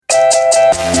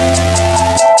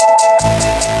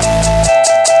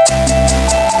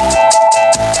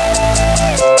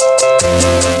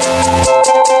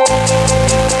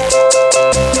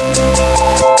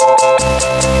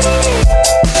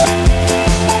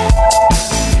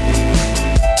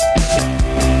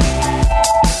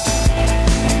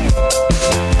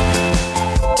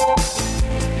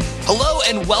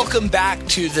Welcome back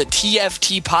to the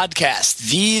TFT podcast,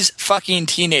 These Fucking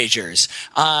Teenagers.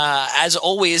 As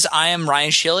always, I am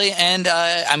Ryan Shilley, and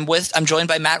I'm joined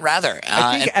by Matt Rather.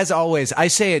 I think, as always, I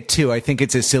say it too. I think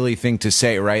it's a silly thing to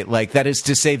say, right? Like, that is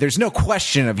to say, there's no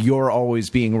question of you're always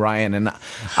being Ryan, and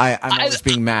I'm always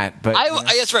being Matt. But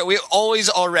that's right. We're always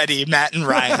already Matt and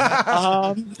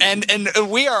Ryan, and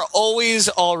we are always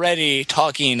already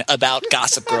talking about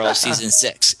Gossip Girl season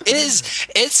 6.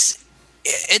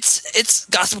 It's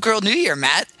Gossip Girl New Year,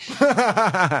 Matt.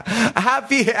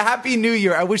 Happy New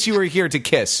Year. I wish you were here to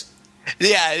kiss.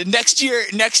 Yeah, next year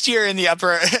in the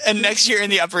upper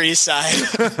East Side.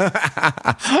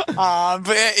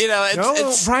 But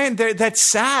it's Ryan, that's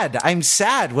sad. I'm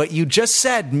sad. What you just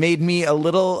said made me a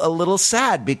little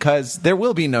sad because there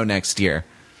will be no next year.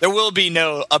 There will be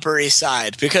no Upper East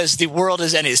Side because the world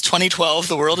is ending. It's 2012.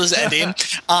 The world is ending.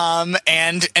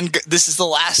 And this is the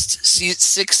last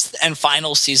sixth and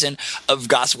final season of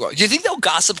Gossip Girl. Do you think they'll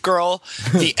Gossip Girl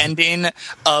the ending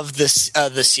of the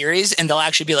series, and they'll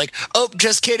actually be like, "Oh,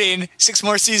 just kidding, 6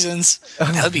 more seasons"?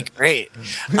 That would be great.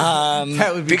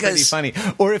 That would be pretty funny.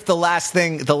 Or if the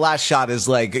last shot is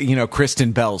like,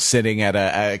 Kristen Bell sitting at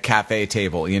a cafe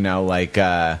table,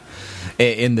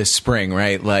 in the spring,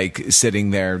 right? Like sitting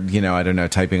there, I don't know,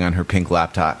 typing on her pink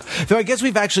laptop. Though I guess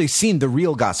we've actually seen the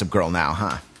real Gossip Girl now,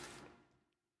 huh?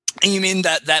 And you mean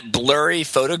that blurry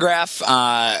photograph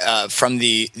from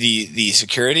the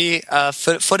security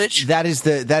footage? That is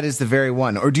the very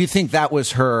one. Or do you think that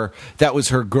was her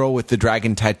girl with the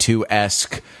dragon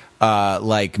tattoo-esque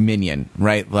like minion,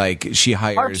 right? Like she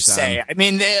hires. Hard to say. I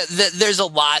mean, there's a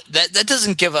lot that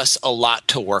doesn't give us a lot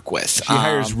to work with. She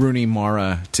hires Rooney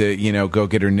Mara to go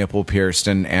get her nipple pierced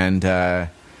and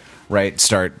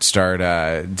start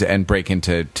and break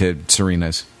into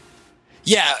Serena's.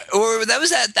 Yeah, or that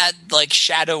was that like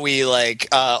shadowy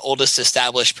oldest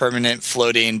established permanent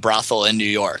floating brothel in New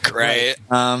York, right?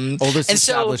 Oldest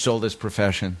established, oldest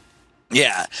profession.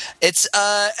 Yeah, it's.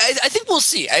 I think we'll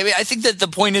see. I mean, I think that the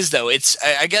point is, though, it's.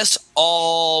 I guess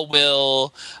all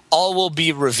will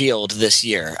be revealed this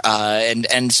year,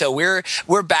 and so we're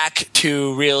back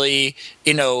to really,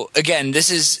 again,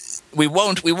 this is we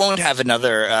won't have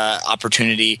another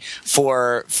opportunity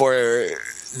for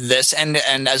this, and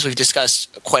as we've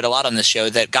discussed quite a lot on this show,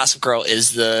 that Gossip Girl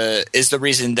is the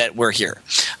reason that we're here,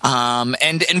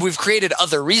 and we've created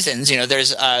other reasons. There's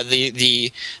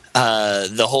the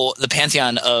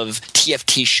pantheon of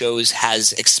TFT shows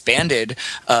has expanded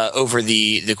over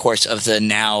the course of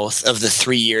the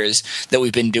 3 years that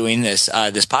we've been doing this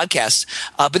podcast.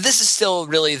 But this is still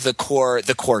really the core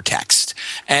text,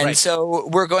 and right. So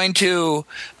we're going to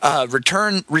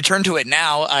return to it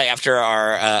now after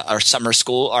our summer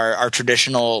school, our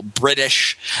traditional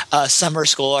British summer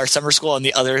school on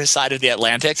the other side of the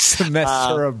Atlantic.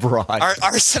 Semester abroad.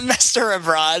 Our semester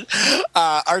abroad,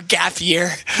 our gap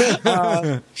year.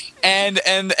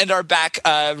 And are back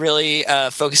really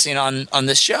focusing on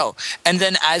this show. And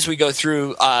then as we go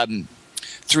through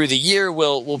the year,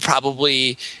 we'll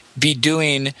probably be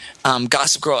doing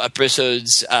Gossip Girl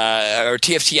episodes or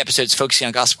TFT episodes focusing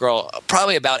on Gossip Girl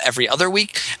probably about every other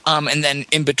week, and then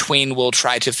in between we'll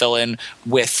try to fill in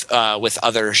with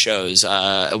other shows,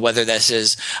 whether this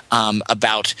is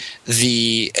about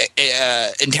the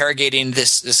interrogating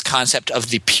this concept of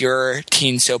the pure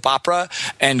teen soap opera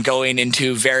and going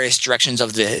into various directions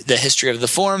of the history of the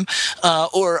form,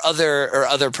 or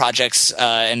other projects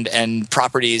and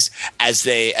properties as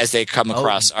they come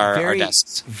across our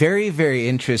desks. Very, very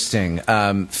interesting.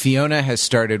 Fiona has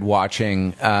started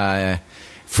watching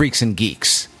Freaks and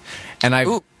Geeks, and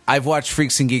I've watched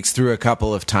Freaks and Geeks through a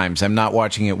couple of times. I'm not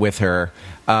watching it with her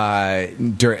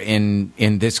in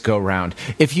this go round.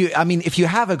 If you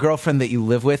have a girlfriend that you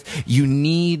live with, you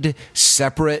need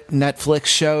separate Netflix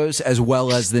shows as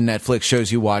well as the Netflix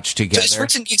shows you watch together. So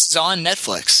Freaks and Geeks is on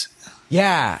Netflix.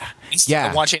 Yeah.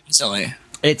 I'm watching it instantly.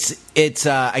 It's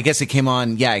I guess it came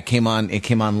on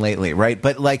lately, right?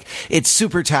 But it's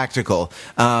super tactical,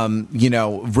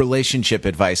 relationship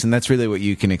advice, and that's really what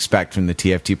you can expect from the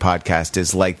TFT podcast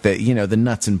is the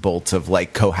nuts and bolts of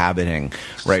cohabiting,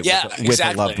 right? Yeah, with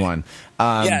a loved one.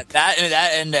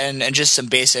 And just some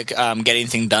basic getting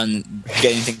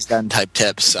things done type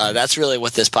tips. That's really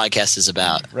what this podcast is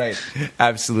about. Right.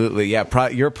 Absolutely. Yeah.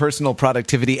 Your personal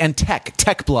productivity and tech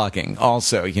blogging.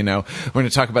 Also, we're going to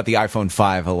talk about the iPhone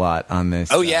 5 a lot on this.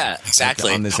 Oh yeah,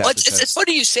 exactly. On this well, episode. it's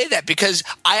funny you say that because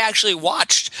I actually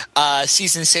watched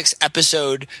season 6,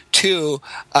 episode 2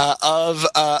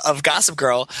 of Gossip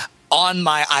Girl on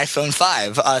my iPhone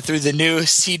 5 through the new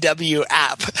CW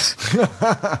app.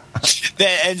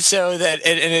 And so that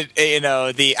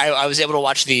I was able to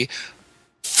watch the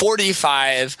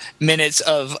 45 minutes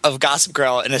of Gossip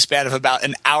Girl in a span of about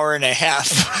an hour and a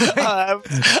half.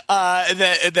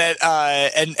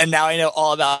 And now I know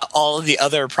all about all of the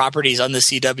other properties on the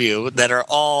CW that are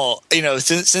all,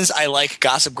 since I like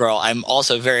Gossip Girl, I'm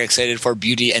also very excited for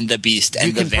Beauty and the Beast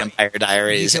and the Vampire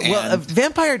Diaries.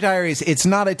 Vampire Diaries, it's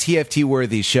not a TFT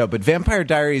worthy show, but Vampire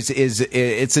Diaries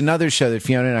it's another show that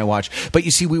Fiona and I watch. But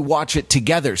you see, we watch it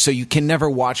together, so you can never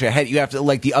watch ahead. You have to,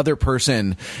 like the other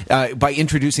person, by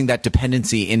introducing that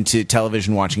dependency into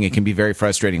television watching, it can be very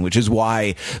frustrating, which is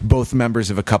why both members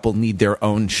of a couple need their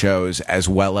own shows as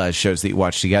well as shows that you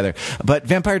watch together. But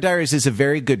Vampire Diaries is a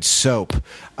very good soap,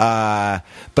 but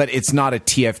it's not a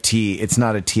TFT. It's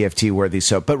not a TFT worthy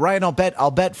soap. But Ryan,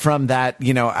 I'll bet from that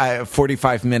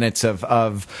 45 minutes of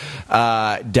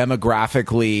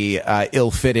demographically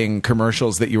ill-fitting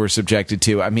commercials that you were subjected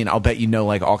to. I mean, I'll bet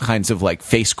like all kinds of like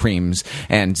face creams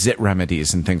and zit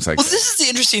remedies and things like that. Well, this is the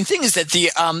interesting thing is that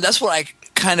that's what I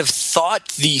kind of thought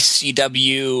the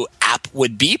CW app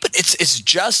would be, but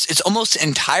it's almost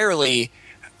entirely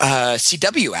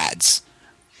CW ads.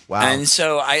 Wow. And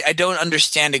so I don't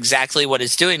understand exactly what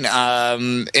it's doing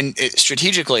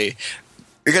strategically.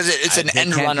 Because it's an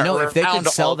end runner. No, if they could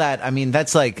sell that, I mean,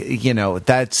 that's like,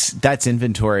 that's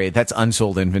inventory. That's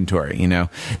unsold inventory,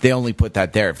 They only put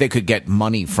that there. If they could get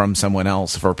money from someone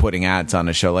else for putting ads on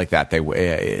a show like that, they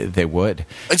would.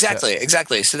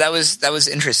 Exactly. So that was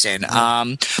interesting.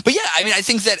 But yeah, I mean, I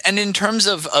think that, and in terms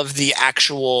of the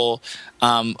actual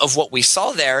of what we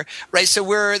saw there, right? So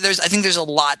I think there's a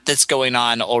lot that's going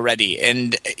on already,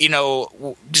 and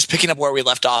just picking up where we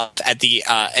left off at the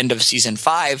end of season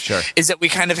 5, sure, is that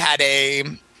we kind of had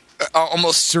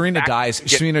almost Serena dies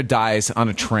on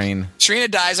a train. Serena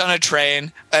dies on a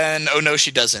train, and oh no,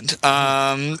 she doesn't.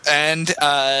 And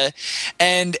it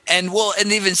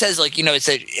even says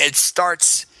it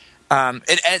starts.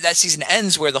 That season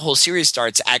ends where the whole series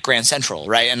starts at Grand Central,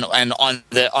 right? And on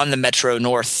the Metro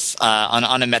North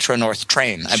on a Metro North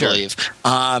train, I believe.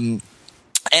 And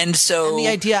the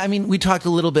idea, I mean, we talked a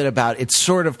little bit about it.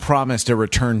 Sort of promised a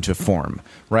return to form,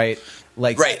 right?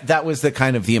 That was the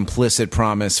kind of the implicit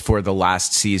promise for the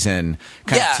last season,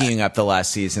 of teeing up the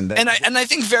last season. And I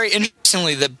think very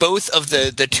interestingly that both of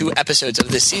the 2 episodes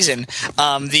of this season,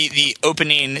 the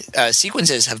opening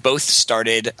sequences have both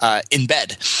started in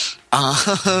bed.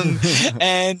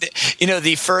 And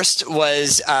the first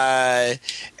was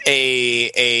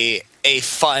a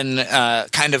fun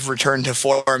kind of return to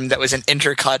form that was an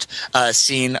intercut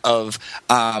scene of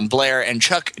Blair and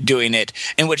Chuck doing it,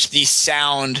 in which the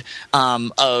sound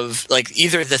of like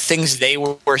either the things they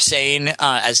were saying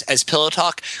as pillow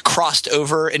talk crossed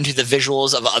over into the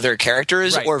visuals of other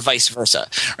characters, right, or vice versa,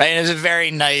 right? And it was a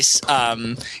very nice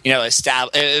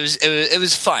it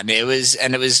was fun. It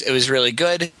was really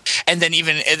good. And then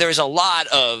even there was a lot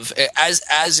of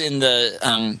as in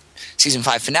the season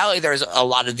 5 finale, there's a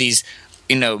lot of these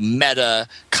meta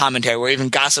commentary where even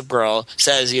Gossip Girl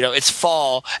says, it's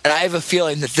fall, and I have a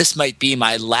feeling that this might be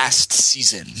my last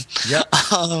season. Yeah.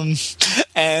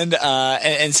 And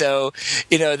so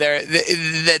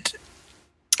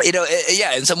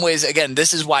in some ways, again,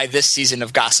 this is why this season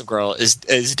of Gossip Girl is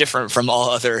different from all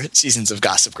other seasons of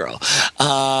Gossip Girl.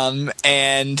 And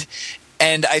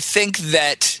I think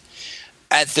that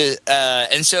at the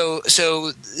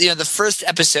the first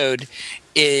episode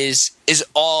is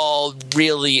all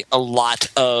really a lot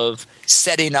of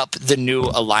setting up the new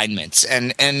alignments,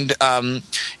 and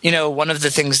one of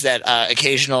the things that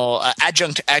occasional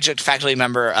adjunct faculty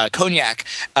member Cognac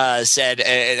said,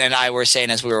 and I were saying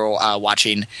as we were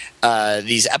watching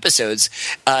these episodes,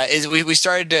 is we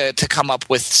started to come up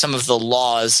with some of the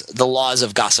laws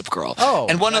of Gossip Girl. Oh,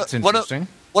 and that's interesting.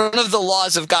 One of the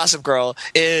laws of Gossip Girl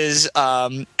is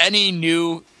any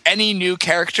new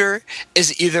character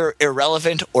is either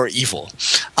irrelevant or evil,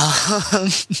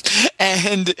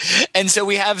 and so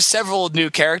we have several new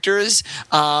characters,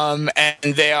 and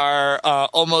they are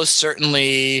almost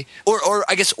certainly, or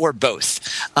I guess, or both.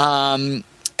 And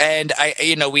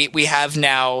we have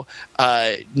now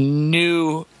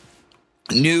new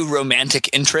romantic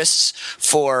interests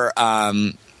for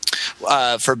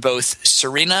for both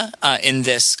Serena in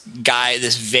this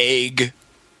vague,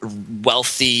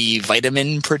 wealthy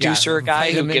vitamin producer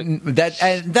guy.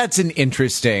 That's an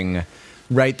interesting.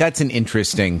 Right, that's an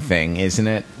interesting thing, isn't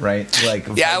it? Right, like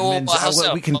we can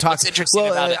talk. What's interesting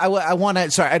about it? I want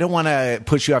to. Sorry, I don't want to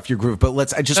push you off your groove,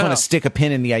 but I just want to stick a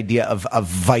pin in the idea of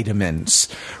vitamins,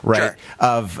 right? Sure.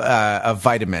 Of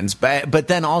vitamins, but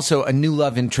then also a new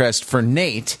love interest for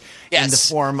Nate in the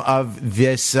form of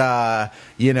this,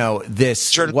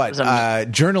 this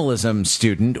journalism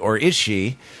student, or is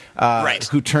she?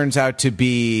 Who turns out to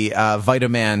be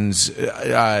Vitaman's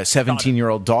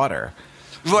 17-year-old daughter.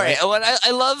 Right.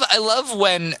 I love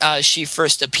when she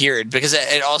first appeared, because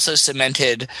it also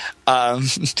cemented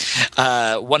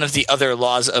one of the other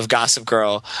laws of Gossip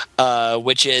Girl,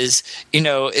 which is,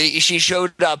 she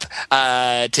showed up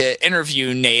to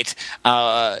interview Nate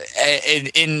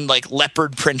in like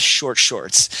leopard print short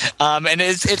shorts, and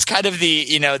it's kind of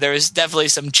the there's definitely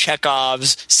some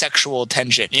Chekhov's sexual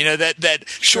tension. That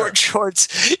short shorts,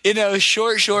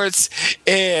 short shorts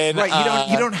in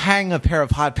right. You don't hang a pair of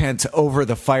hot pants over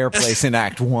the fireplace in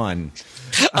Act 1.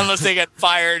 Unless they get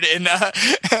fired in Act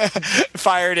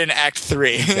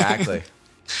 3. Exactly.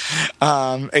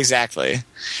 Exactly.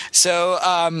 So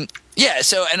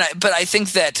but I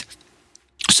think that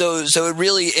so it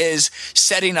really is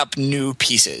setting up new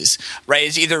pieces, right?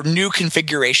 It's either new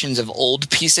configurations of old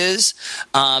pieces,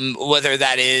 whether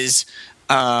that is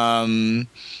Bart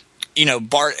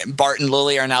and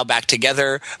Lily are now back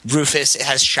together. Rufus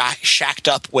has shacked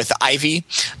up with Ivy,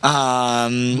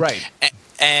 right?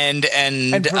 And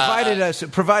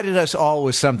provided us all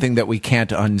with something that we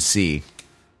can't unsee.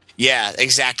 Yeah,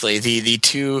 exactly. The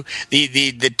two-headed.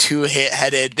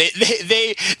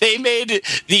 They made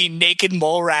the naked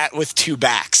mole rat with two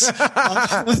backs. And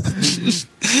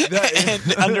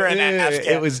under an afghan.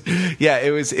 It was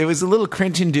a little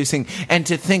cringe-inducing, and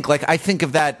to think, I think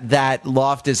of that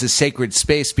loft as a sacred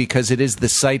space because it is the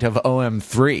site of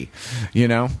OM3,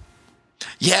 Yeah,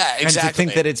 exactly. And to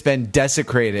think that it's been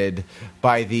desecrated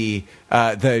by the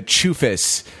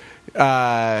Chufus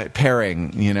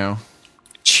pairing,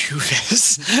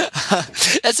 Chufus.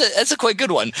 That's a quite good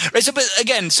one, right? So, but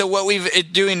again, what we've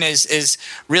doing is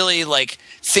really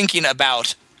thinking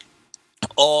about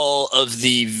all of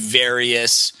the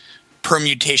various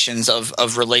permutations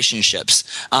of relationships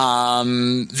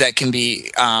that can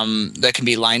be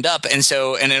lined up, and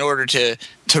in order to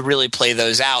really play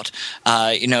those out,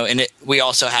 we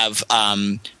also have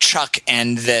Chuck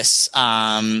and this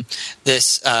woman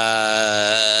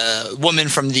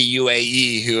from the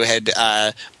UAE who had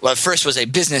first was a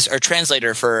business or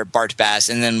translator for Bart Bass,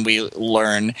 and then we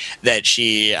learn that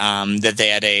that they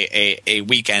had a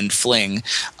weekend fling,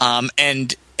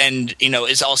 and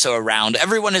is also around.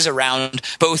 Everyone is around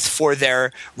both for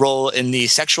their role in the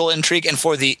sexual intrigue and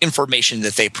for the information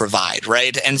that they provide,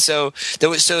 right? And so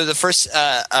the first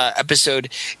episode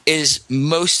is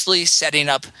mostly setting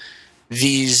up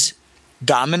these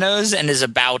dominoes and is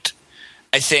about,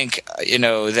 I think,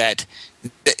 that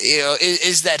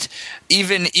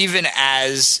even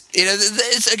as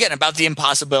it's again about the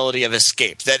impossibility of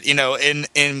escape. That in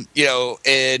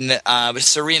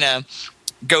Serena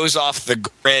goes off the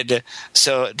grid,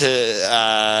 so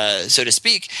to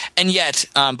speak, and yet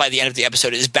by the end of the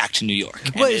episode is back to New York.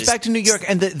 Well, it's back to New York,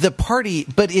 and the party.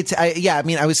 But it's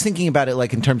I was thinking about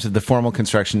it in terms of the formal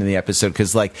construction in the episode,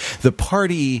 because the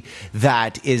party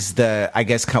that is the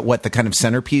kind of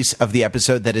centerpiece of the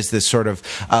episode, that is this sort of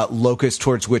locus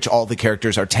towards which all the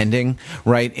characters are tending,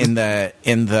 right, in the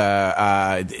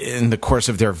course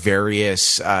of their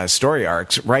various story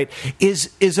arcs, right,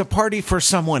 is a party for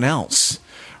someone else.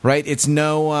 Right, it's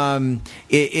no, and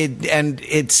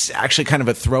it's actually kind of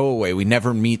a throwaway. We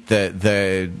never meet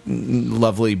the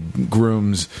lovely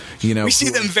grooms. We see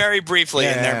them very briefly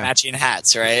in their matching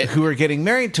hats, right? Who are getting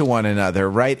married to one another,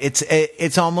 right?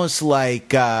 It's almost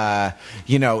like no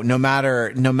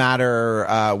matter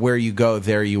where you go,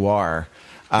 there you are.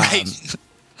 Right.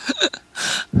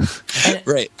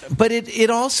 Right. But it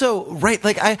also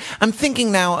I'm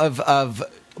thinking now of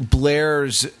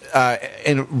Blair's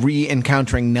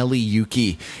re-encountering Nelly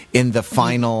Yuki in the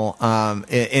final,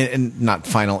 in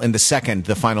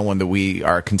the final one that we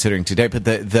are considering today, but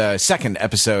the second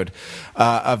episode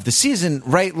of the season,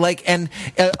 right? And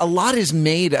a lot is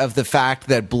made of the fact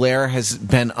that Blair has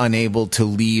been unable to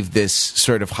leave this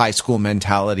sort of high school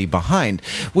mentality behind,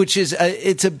 which is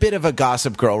it's a bit of a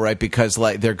Gossip Girl, right? Because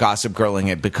they're Gossip Girling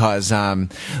it because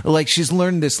she's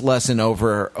learned this lesson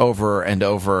over and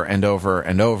over and over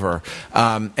and over,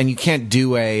 and you can't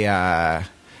do a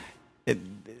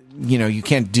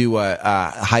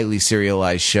highly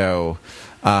serialized show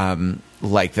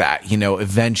like that.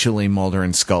 Eventually Mulder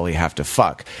and Scully have to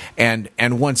fuck, and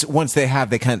once they have,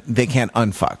 they can't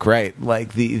unfuck, right?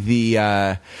 Like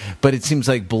but it seems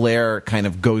like Blair kind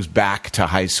of goes back to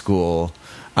high school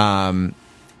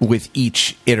with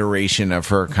each iteration of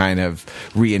her kind of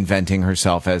reinventing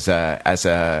herself as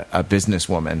a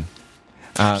businesswoman.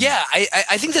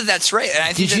 I think that's right. And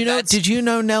I think did you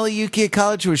know Nelly Yuki at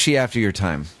college, or was she after your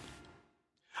time?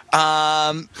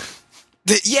 I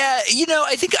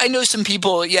think I know some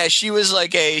people. Yeah, she was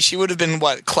she would have been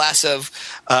class of.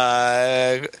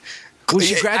 Well,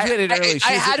 she graduated early.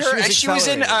 I had her. She was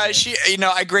in.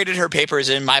 I graded her papers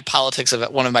in my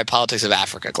one of my politics of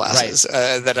Africa classes.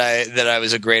 Right. That I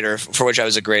was a grader, for which I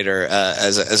was a grader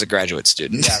as a graduate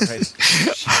student. Yeah, right.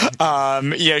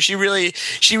 She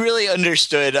really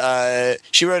understood.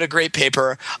 She wrote a great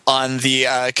paper on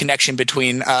the connection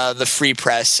between the free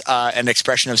press and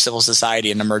expression of civil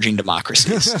society in emerging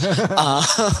democracies,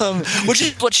 which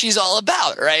is what she's all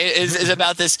about. Right? Is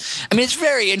about this. I mean, it's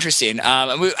very interesting.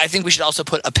 I think we should also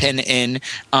put a pin in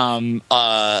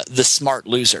the smart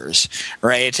losers,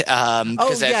 right?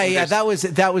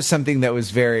 That was something that was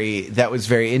very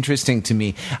interesting to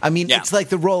me. I mean, It's like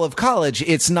the role of college.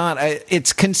 It's not.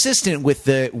 It's consistent with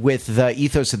the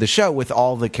ethos of the show, with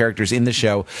all the characters in the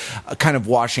show, kind of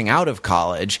washing out of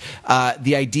college.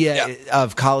 The idea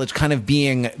of college kind of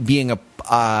being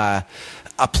a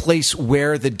place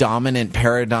where the dominant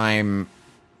paradigm.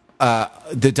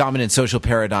 The dominant social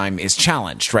paradigm is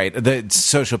challenged, right? The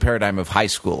social paradigm of high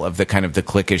school, of the kind of the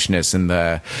cliquishness and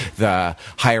the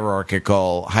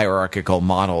hierarchical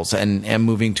models, and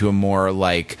moving to a more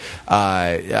like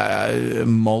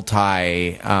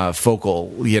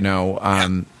multi-focal,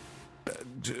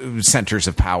 centers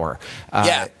of power.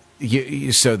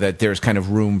 So that there's kind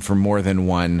of room for more than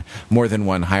one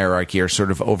hierarchy, or sort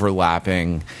of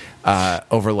overlapping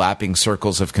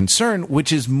circles of concern,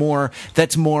 which is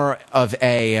that's more of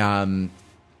a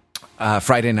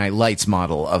Friday Night Lights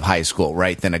model of high school,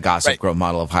 right, than a Gossip Girl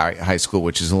model of high school,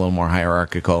 which is a little more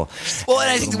hierarchical. Well, and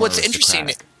I think what's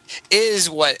interesting is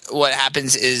what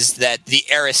happens is that the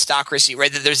aristocracy,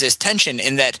 right? That there's this tension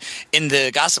in that in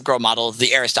the Gossip Girl model,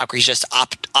 the aristocracy just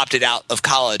opted out of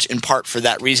college in part for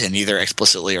that reason, either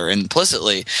explicitly or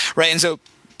implicitly, right? And so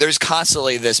there's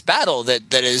constantly this battle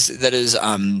that is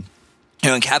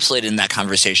encapsulated in that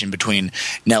conversation between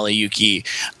Nelly Yuki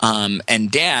and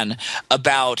Dan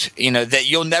about that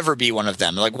you'll never be one of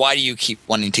them. Like, why do you keep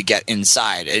wanting to get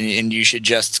inside? And you should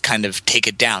just kind of take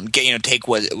it down. Take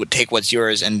what's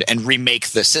yours and remake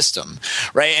the system,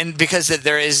 right? And because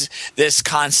there is this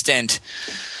constant.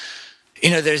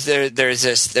 There's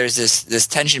this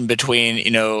tension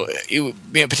between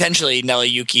potentially Nelly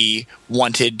Yuki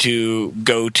wanted to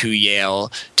go to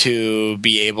Yale to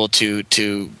be able to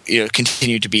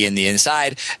continue to be in the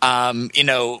inside,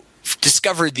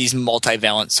 discovered these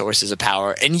multivalent sources of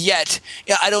power, and yet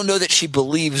I don't know that she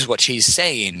believes what she's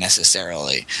saying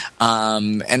necessarily.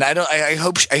 And I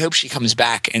hope she comes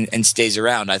back and stays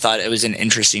around. I thought it was an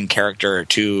interesting character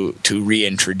to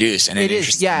reintroduce, and it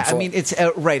is. Yeah, I mean, it's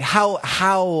right. How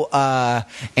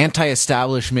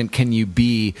anti-establishment can you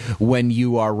be when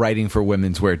you are writing for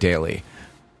Women's Wear Daily?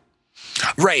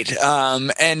 Right,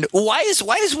 and why is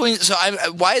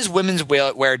Women's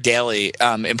Wear Daily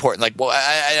important? Like, well,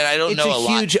 I don't know a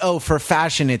lot. For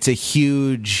fashion, it's a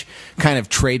huge kind of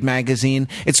trade magazine.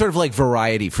 It's sort of like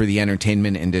Variety for the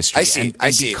entertainment industry. I see.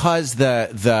 Because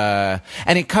and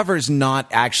it covers not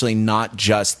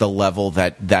just the level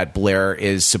that Blair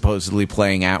is supposedly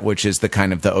playing at, which is the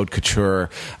kind of the haute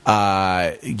couture,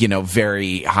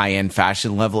 very high end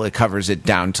fashion level. It covers it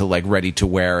down to like ready to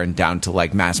wear and down to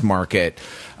like mass market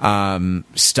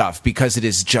stuff, because it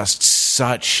is just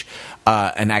such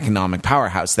an economic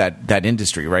powerhouse, that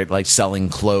industry, right? Like selling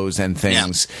clothes and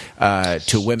things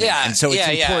to women. Yeah, and so it's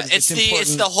important. It's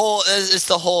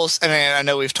the whole. I mean, I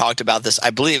know we've talked about this.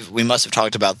 I believe we must have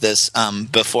talked about this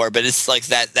before, but it's like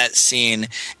that scene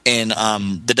in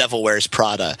The Devil Wears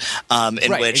Prada,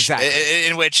 in which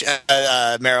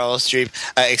Meryl Streep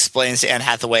explains to Anne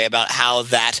Hathaway about how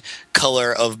that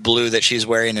color of blue that she's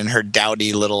wearing in her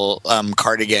dowdy little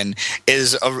cardigan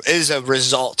is a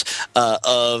result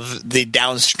of the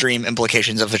downstream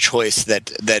implications of a choice that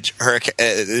the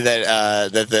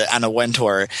Anna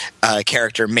Wintour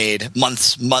character made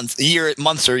months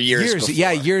or years before.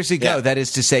 Yeah, years ago. Yeah. That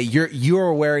is to say,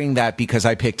 you're wearing that because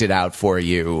I picked it out for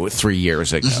you 3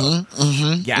 years ago. Mm-hmm,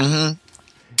 mm-hmm, yeah. Mm-hmm.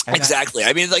 Exactly.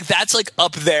 I mean, like that's like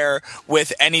up there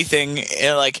with anything.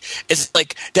 Like it's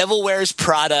like Devil Wears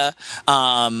Prada,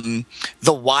 The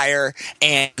Wire,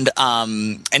 and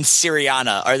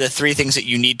Syriana are the three things that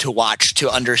you need to watch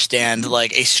to understand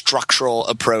like a structural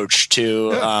approach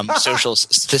to social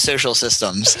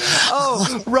systems.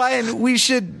 Oh, Ryan, we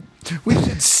should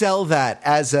sell that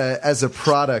as a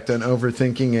product on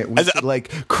Overthinking It. We should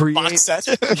like create box set.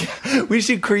 We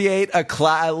should create a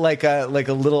class, like a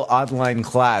little online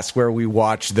class where we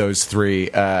watch those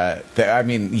three. I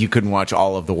mean, you couldn't watch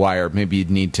all of The Wire. Maybe you'd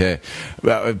need to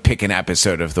pick an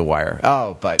episode of The Wire.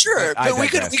 Oh, but sure. But we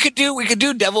could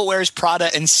do Devil Wears Prada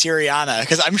and Syriana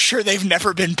because I'm sure they've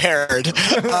never been paired.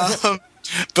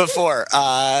 Before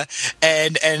and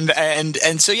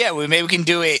so yeah, maybe we can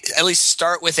do at least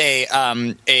start with a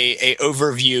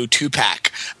overview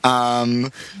 2-pack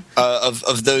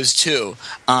of those two,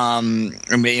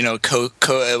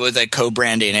 with a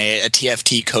co-branding, a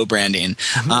TFT co-branding,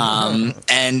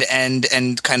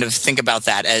 and kind of think about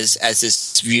that as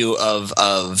this view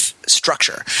of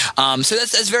structure. So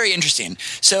that's very interesting.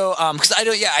 So because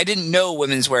I didn't know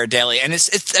Women's Wear Daily, and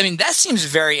it's I mean that seems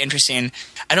very interesting.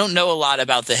 I don't know a lot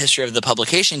about the history of the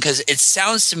publication because it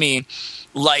sounds to me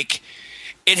like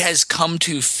it has come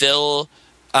to fill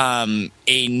a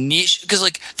niche, because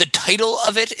like the title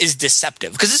of it is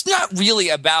deceptive because it's not really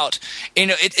about,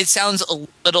 it sounds a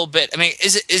little bit, I mean,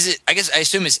 is it I guess I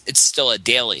assume it's still a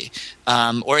daily,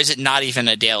 or is it not even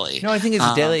a daily? No, I think it's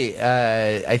a daily.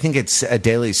 I think it's a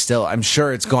daily still. I'm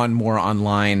sure it's gone more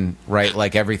online, right,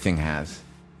 like everything has.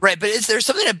 Right, but there's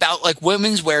something about like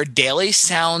Women's Wear Daily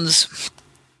sounds,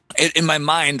 in my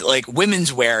mind, like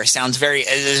women's wear sounds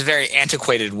is a very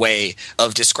antiquated way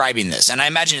of describing this, and I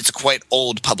imagine it's a quite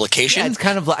old publication. Yeah, it's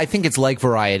kind of, I think it's like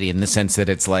Variety in the sense that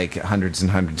it's like hundreds and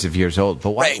hundreds of years old. But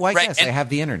why guess? I have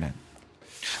the internet.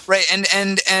 Right, and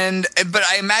but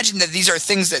I imagine that these are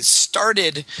things that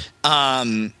started.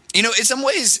 In some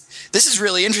ways, this is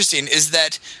really interesting. Is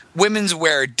that Women's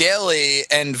Wear Daily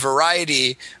and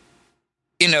Variety,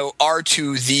 are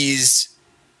to these.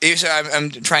 So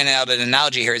I'm trying out an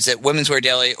analogy here. Is that Women's Wear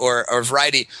Daily or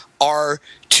Variety are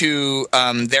to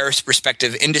their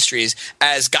respective industries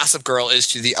as Gossip Girl is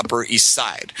to the Upper East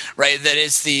Side, right? That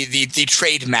is the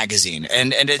trade magazine,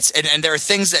 and there are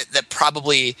things that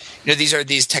probably these are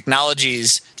these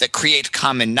technologies that create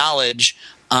common knowledge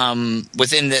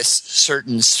within this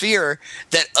certain sphere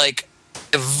that like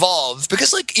evolve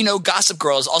because Gossip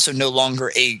Girl is also no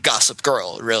longer a Gossip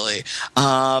Girl really,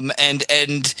 and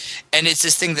it's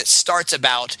this thing that starts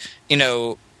about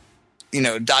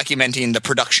documenting the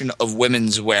production of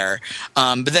women's wear,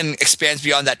 but then expands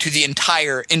beyond that to the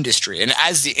entire industry, and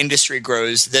as the industry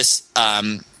grows, this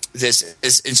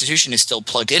institution is still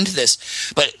plugged into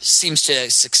this, but seems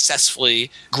to successfully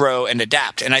grow and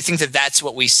adapt, and I think that that's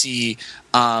what we see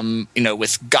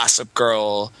with Gossip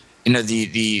Girl.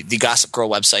 The Gossip Girl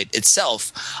website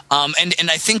itself.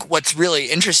 And I think what's really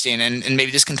interesting, and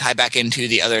maybe this can tie back into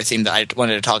the other theme that I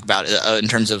wanted to talk about in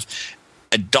terms of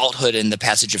adulthood and the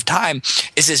passage of time,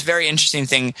 is this very interesting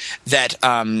thing that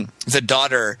the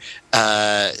daughter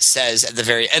says at the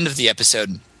very end of the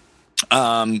episode,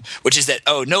 which is that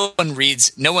no one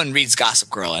reads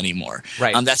Gossip Girl anymore.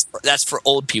 Right. That's for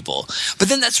old people. But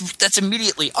then that's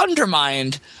immediately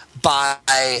undermined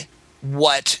by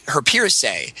what her peers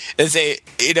say. They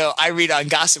I read on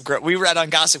Gossip Girl. We read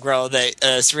on Gossip Girl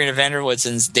that Serena van der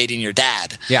Woodsen's dating your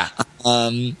dad. Yeah.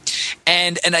 And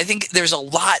I think there's a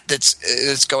lot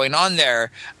that's going on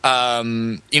there.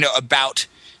 About.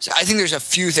 So I think there's a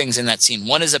few things in that scene.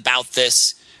 One is about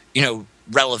this,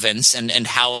 relevance and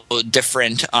how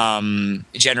different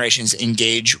generations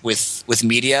engage with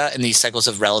media and these cycles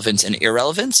of relevance and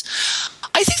irrelevance.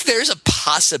 I think there's a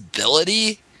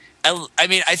possibility. I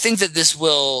mean, I think that this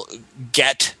will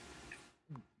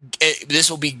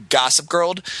be Gossip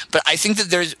Girl'd, but I think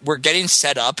that we're getting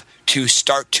set up to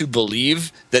start to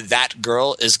believe that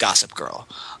girl is Gossip Girl,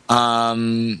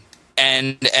 and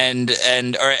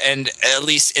at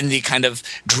least in the kind of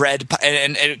Dread,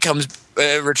 and it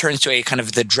returns to a kind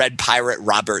of the Dread Pirate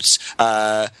Roberts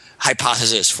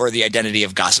hypothesis for the identity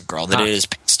of Gossip Girl that it is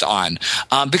passed on,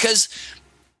 because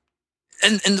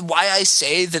and why I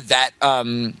say that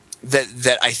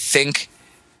I think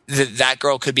that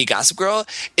girl could be Gossip Girl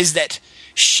is that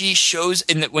she shows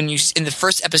in the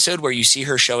first episode where you see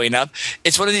her showing up,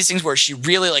 it's one of these things where she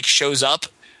really like shows up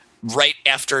right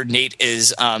after Nate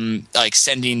is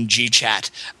sending GChat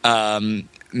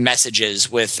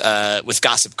messages with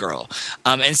Gossip Girl,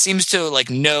 and seems to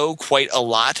like know quite a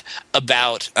lot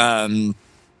about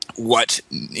what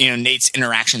Nate's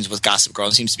interactions with Gossip Girl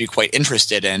and seems to be quite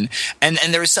interested in, and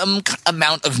there is some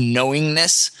amount of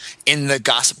knowingness in the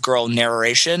Gossip Girl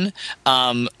narration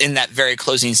in that very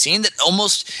closing scene that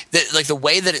almost like the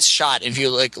way that it's shot. If you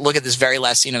look at this very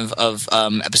last scene of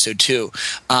episode 2,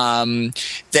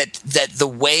 that the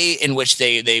way in which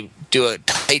they do a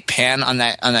tight pan on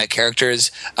that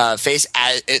character's face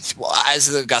as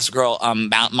the Gossip Girl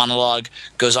monologue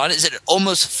goes on, is that it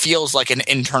almost feels like an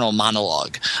internal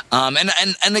monologue.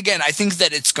 And again, I think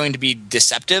that it's going to be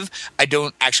deceptive. I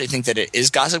don't actually think that it is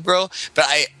Gossip Girl, but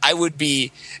I would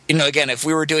be, again, if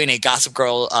we were doing a Gossip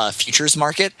Girl futures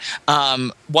market,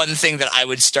 one thing that I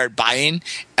would start buying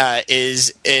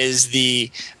is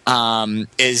a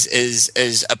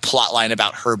plot line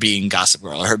about her being Gossip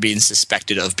Girl, or her being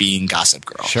suspected of being Gossip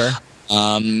Girl. Sure.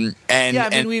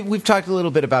 We've talked a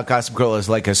little bit about Gossip Girl as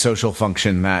like a social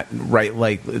function that, right,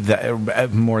 like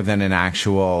more than an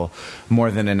actual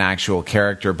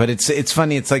character. But it's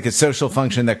funny. It's like a social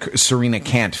function that Serena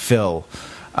can't fill,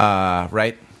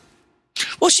 right?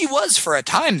 Well, she was for a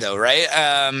time, though, right?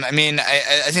 I think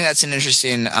that's an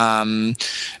interesting.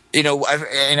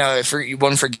 If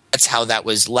one forgets how that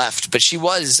was left, but she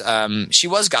was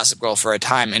Gossip Girl for a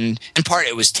time, and in part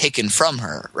it was taken from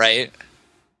her, right?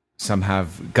 Some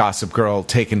have Gossip Girl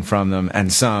taken from them,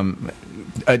 and some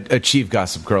achieve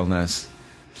Gossip Girlness.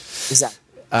 Exactly.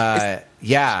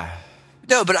 Yeah.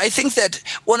 No, but I think that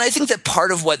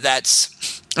part of what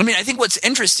that's. I think what's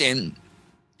interesting.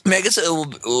 I guess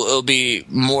it'll be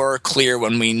more clear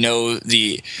when we know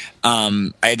the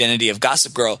identity of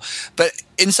Gossip Girl. But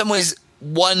in some ways,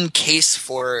 one case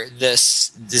for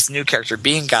this new character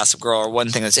being Gossip Girl, or one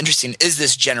thing that's interesting, is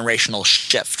this generational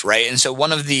shift, right? And so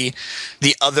one of the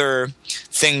other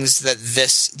things that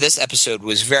this episode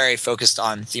was very focused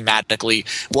on thematically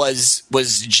was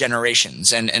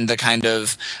generations and the kind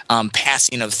of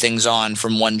passing of things on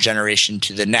from one generation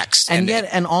to the next,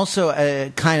 and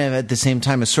also kind of at the same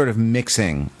time a sort of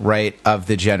mixing, right, of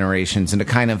the generations, and a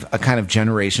kind of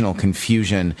generational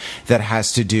confusion that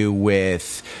has to do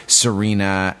with Serena,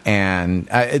 and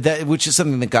which is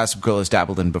something that Gossip Girl has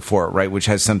dabbled in before, right? Which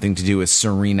has something to do with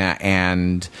Serena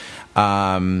and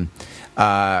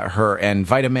her and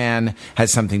Vitaman,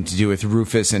 has something to do with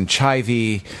Rufus and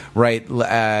Chivy, right?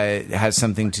 Has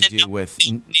something to do with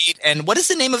Nate. And what is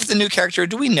the name of the new character?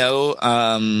 Do we know?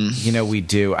 We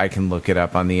do. I can look it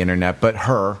up on the internet. But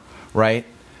her, right?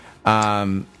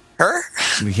 Her?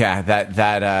 Yeah,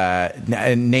 that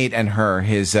Nate and her,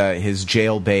 his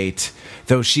jailbait.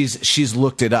 Though she's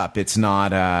looked it up. It's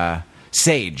not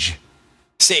Sage.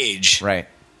 Sage, right?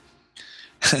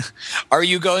 Are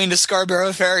you going to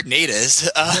Scarborough Fair? Nate is.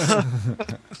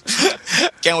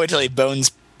 Can't wait till he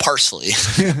bones parsley.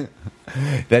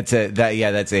 That's a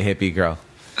hippie girl.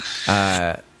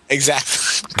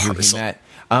 Exactly. Who he met.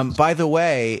 By the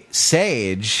way,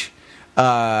 Sage,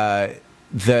 the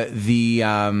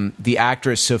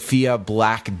actress Sophia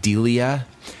Black-Delia,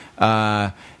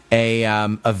 a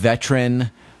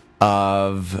veteran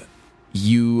of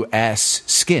U.S.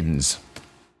 Skins.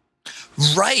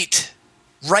 Right.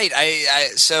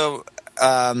 That's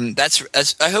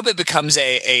I hope it becomes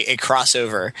a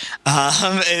crossover.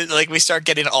 Like we start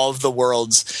getting all of the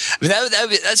worlds.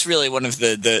 That's really one of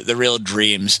the real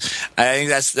dreams. I think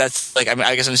that's like,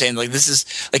 I guess I'm saying, like, this is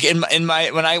like in my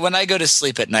when I go to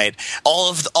sleep at night, all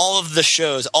of the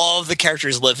shows, all of the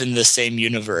characters live in the same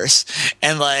universe,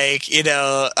 and like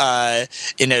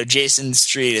Jason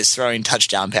Street is throwing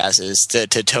touchdown passes to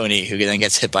Tony, who then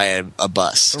gets hit by a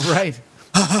bus. Right.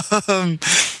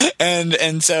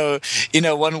 And so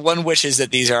one wishes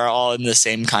that these are all in the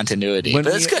same continuity. But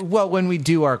it's good. Well, when we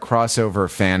do our crossover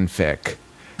fanfic,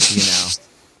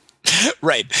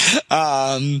 right?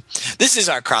 This is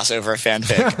our crossover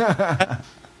fanfic.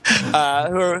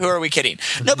 Who are we kidding?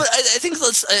 No, but I think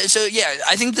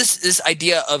I think this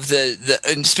idea of the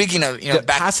and speaking of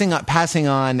passing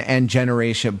on and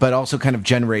generation, but also kind of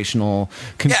generational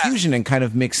confusion, and kind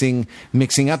of mixing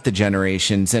up the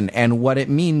generations, and what it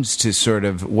means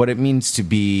to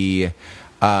be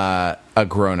a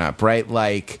grown up, right?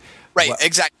 Like. Right,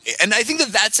 exactly. And I think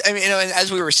that's,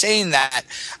 as we were saying that,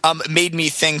 made me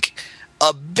think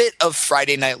a bit of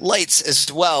Friday Night Lights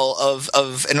as well.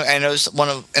 And I know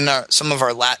some of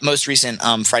our most recent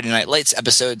Friday Night Lights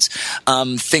episodes,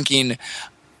 thinking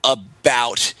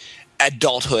about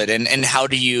adulthood and how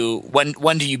do you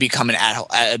when do you become an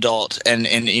adult and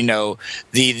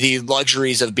the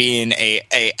luxuries of being a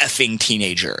effing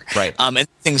teenager, right? And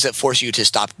things that force you to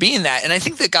stop being that. And I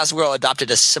think that Gossip Girl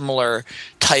adopted a similar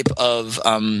type of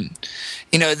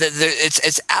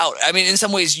it's out. I mean, in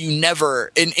some ways, you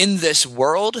never in this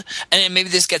world, and maybe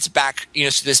this gets back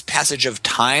to this passage of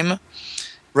time.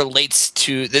 Relates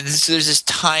to there's this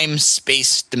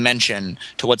time-space dimension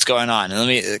to what's going on, and let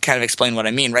me kind of explain what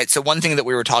I mean. Right, so one thing that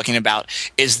we were talking about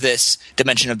is this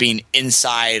dimension of being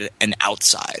inside and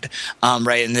outside,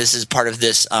 right? And this is part of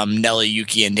this Nelly,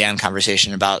 Yuki, and Dan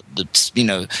conversation about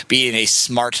being a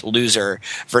smart loser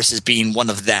versus being one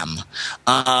of them,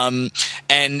 and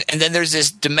then there's this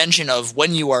dimension of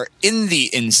when you are in the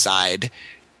inside,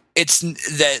 it's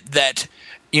that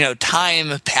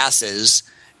time passes.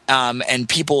 And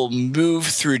people move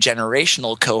through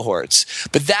generational cohorts.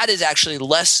 But that is actually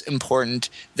less important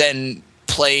than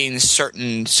playing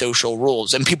certain social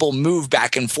rules. And people move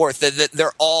back and forth. That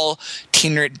they're all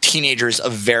teenagers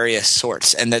of various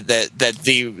sorts. And that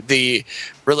the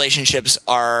relationships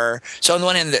are – so on the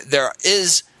one hand, there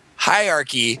is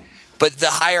hierarchy, but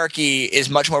the hierarchy is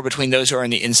much more between those who are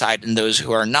on the inside and those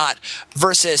who are not,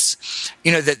 versus,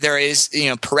 that there is,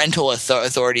 parental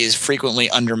authority is frequently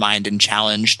undermined and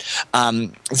challenged.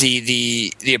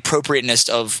 The appropriateness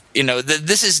of,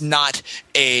 this is not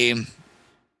a,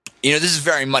 this is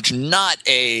very much not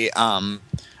a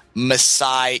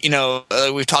Messiah.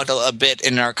 We've talked a bit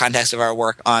in our context of our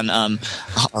work on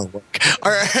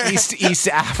East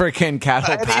African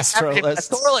cattle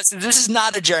pastoralists. This is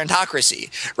not a gerontocracy,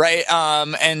 right?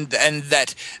 And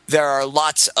that there are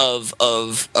lots of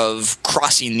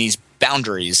crossing these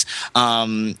boundaries,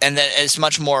 and that it's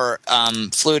much more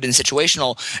fluid and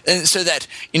situational. And so that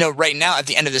right now at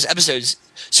the end of this episode,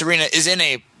 Serena is in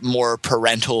a more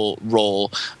parental role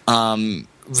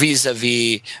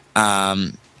vis-a-vis.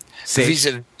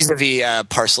 Vis-a-vis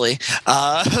Parsley,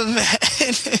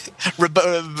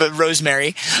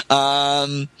 Rosemary,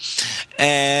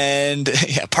 and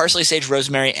Parsley, Sage,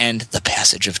 Rosemary, and the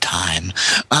passage of time,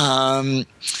 and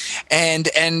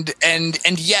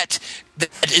yet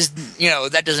that is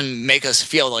that doesn't make us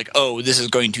feel like, oh, this is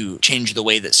going to change the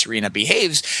way that Serena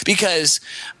behaves, because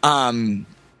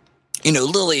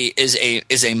Lily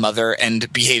is a mother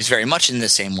and behaves very much in the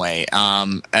same way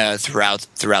throughout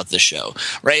the show,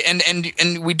 right?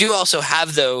 And we do also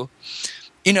have, though,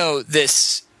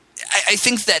 this. I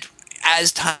think that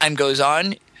as time goes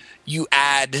on, you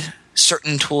add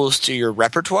certain tools to your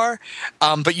repertoire,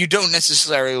 but you don't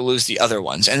necessarily lose the other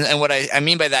ones. And what I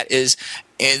mean by that is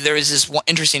there is this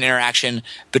interesting interaction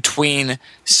between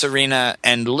Serena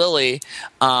and Lily.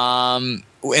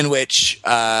 In which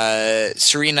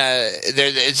Serena,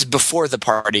 it's before the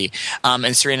party,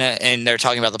 and Serena, and they're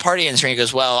talking about the party, and Serena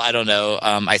goes, "Well, I don't know.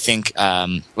 I think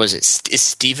is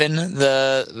Steven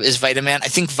is Vitaman? I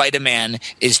think Vitaman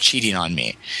is cheating on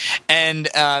me." And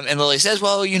Lily says,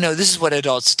 "Well, this is what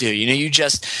adults do. You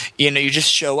just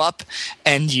show up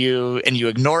and you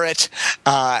ignore it,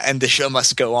 and the show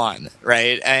must go on,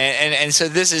 right?" And so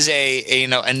this is a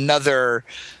another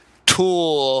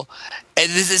tool. And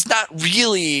this is not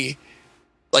really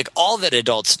like all that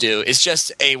adults do. It's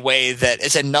just a way that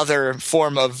it's another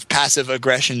form of passive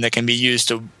aggression that can be used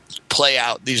to play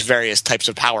out these various types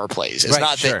of power plays. It's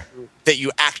not that you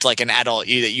act like an adult,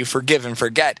 that you forgive and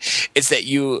forget. It's that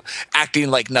you acting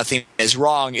like nothing is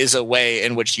wrong is a way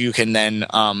in which you can then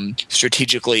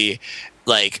strategically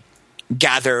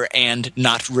gather and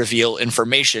not reveal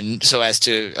information so as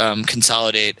to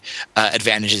consolidate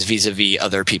advantages vis-a-vis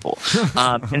other people.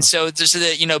 And so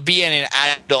that, being an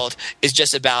adult is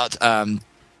just about,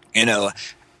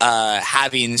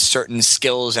 having certain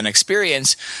skills and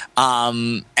experience,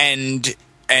 and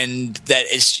that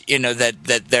is,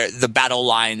 that the battle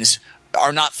lines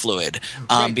are not fluid,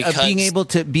 because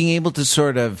being able to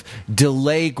sort of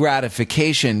delay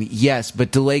gratification, yes,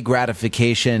 but delay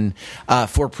gratification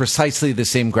for precisely the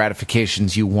same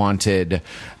gratifications you wanted,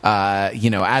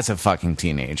 as a fucking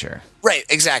teenager. Right,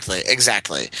 exactly.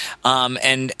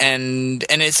 And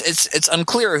it's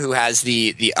unclear who has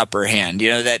the upper hand.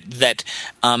 You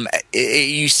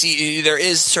see there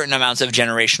is certain amounts of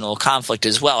generational conflict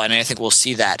as well, and I think we'll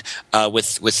see that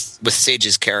with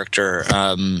Sage's character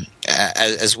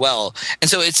as well. And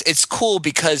so it's cool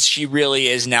because she really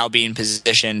is now being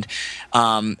positioned,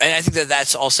 and I think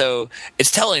that's also it's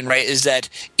telling, right? Is that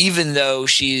even though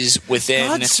she's within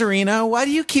God, Serena, why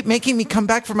do you keep making me come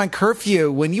back for my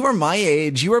curfew when you were my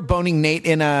age? You were boning Nate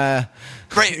in a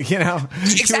Right. You know,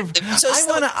 exactly.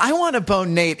 I want to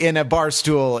bone Nate in a bar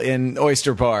stool in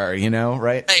Oyster Bar. You know,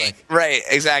 right? Right.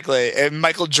 Exactly. In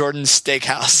Michael Jordan's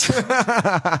Steakhouse.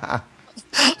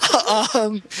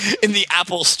 In the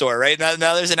Apple Store, right? Now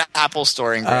there's an Apple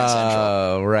Store in Grand Central.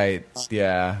 Oh, right.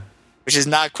 Yeah. Which is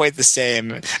not quite the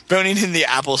same. Boning in the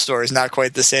Apple Store is not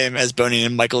quite the same as boning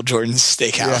in Michael Jordan's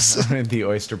Steakhouse. Yeah, in the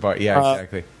Oyster Bar. Yeah,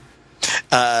 exactly.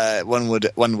 One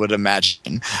would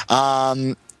imagine.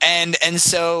 And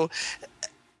so.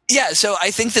 Yeah, so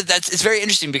I think it's very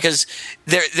interesting because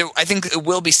there I think it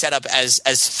will be set up as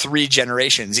three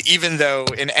generations, even though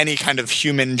in any kind of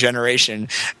human generation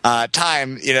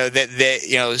time,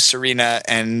 that Serena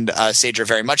and Sage are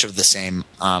very much of the same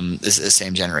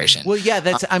generation. Well, yeah,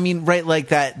 that's right, like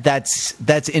that's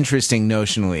interesting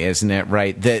notionally, isn't it?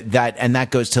 Right, that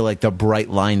goes to like the bright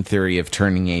line theory of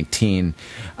turning 18,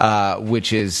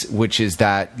 which is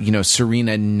that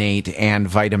Serena, Nate, and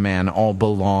Vitaman all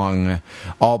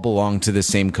belong to the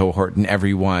same cohort, and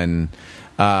everyone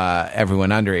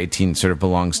under 18 sort of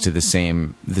belongs to the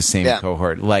same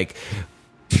cohort. Like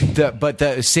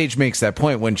the Sage makes that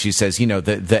point when she says,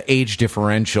 the age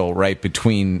differential right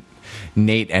between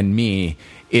Nate and me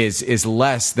is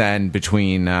less than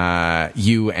between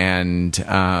you and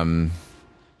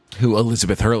who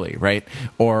Elizabeth Hurley, right?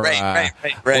 Or right.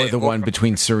 Or the one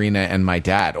between Serena and my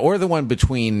dad, or the one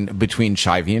between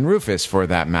Shivey and Rufus, for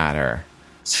that matter.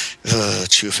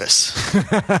 Chufus.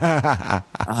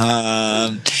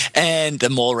 And the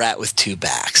mole rat with two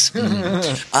backs. Yeah,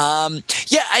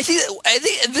 I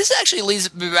think this actually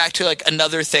leads me back to like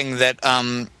another thing that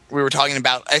we were talking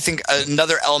about. I think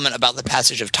another element about the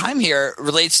passage of time here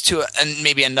relates to, and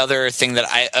maybe another thing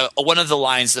that one of the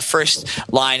lines, the first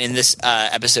line in this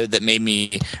episode that made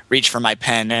me reach for my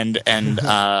pen and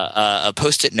a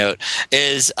Post-it note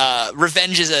is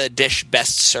revenge is a dish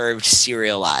best served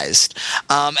serialized.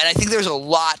 And I think there's a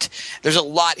lot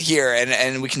here,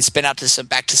 and we can spin out to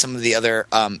back to some of the other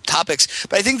topics.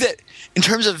 But I think that in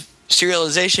terms of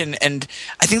serialization, and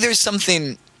I think there's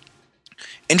something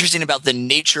interesting about the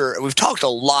nature. We've talked a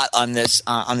lot on this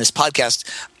podcast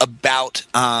about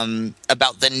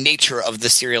the nature of the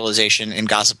serialization in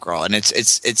Gossip Girl, and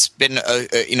it's been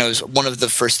one of the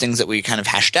first things that we kind of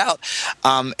hashed out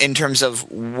in terms of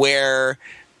where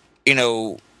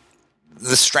the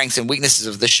strengths and weaknesses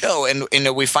of the show, and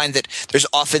we find that there's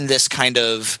often this kind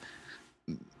of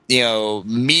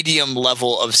medium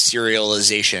level of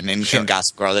serialization in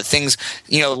Gossip Girl, that things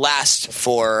last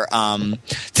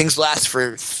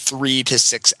for 3 to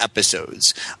 6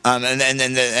 episodes, and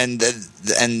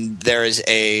there is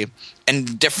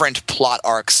and different plot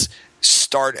arcs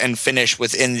start and finish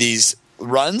within these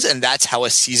runs, and that's how a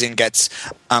season gets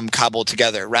cobbled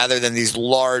together, rather than these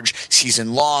large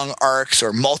season-long arcs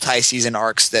or multi-season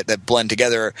arcs that blend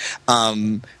together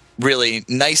really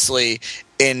nicely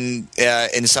in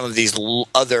some of these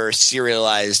other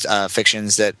serialized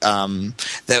fictions that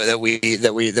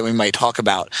we might talk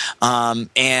about,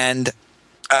 and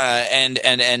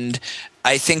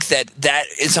I think that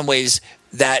in some ways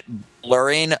that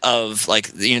blurring of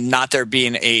not there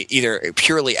being either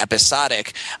purely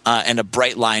episodic and a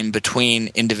bright line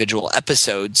between individual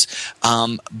episodes,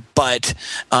 but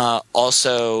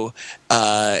also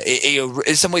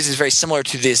in some ways is very similar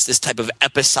to this type of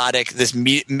episodic, this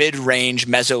mid-range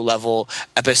meso-level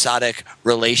episodic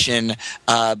relation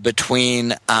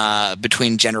between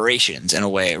generations in a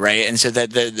way, right? And so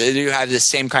that you have this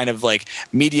same kind of like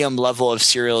medium level of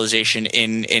serialization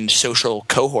in social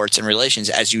cohorts and relations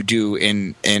as you do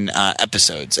in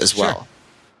episodes as well.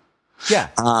 Sure.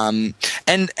 Yeah.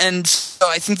 And so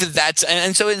I think that's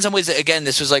and so in some ways, again,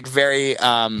 this was like very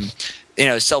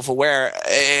self-aware.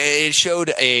 It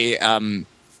showed a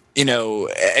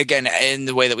again, in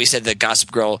the way that we said that Gossip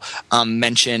Girl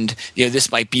mentioned, this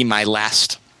might be my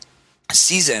last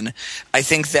season. I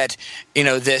think that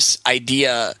this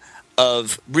idea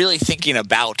of really thinking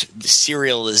about the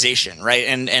serialization, right?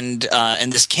 And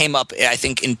this came up, I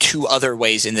think, in 2 other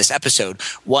ways in this episode.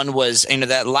 One was,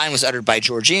 that line was uttered by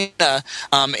Georgina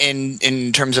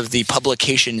in terms of the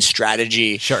publication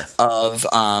strategy of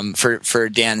for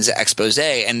Dan's expose,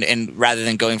 and rather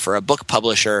than going for a book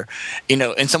publisher,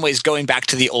 in some ways going back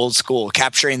to the old school,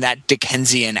 capturing that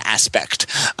Dickensian aspect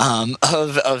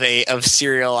of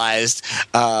serialized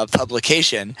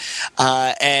publication,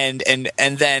 and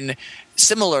then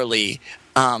similarly,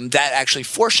 that actually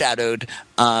foreshadowed,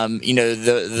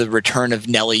 the return of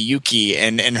Nelly Yuki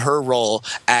and her role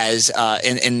as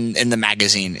in the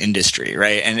magazine industry,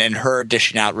 right? And her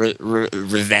dishing out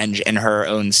revenge in her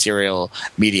own serial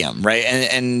medium, right?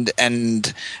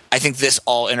 And I think this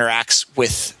all interacts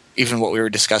with even what we were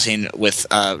discussing with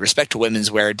respect to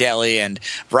Women's Wear Daily and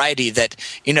Variety, that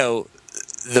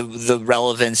the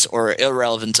relevance or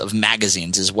irrelevance of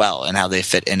magazines as well and how they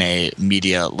fit in a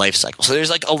media life cycle. So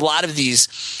there's like a lot of these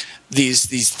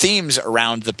themes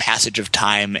around the passage of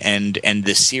time and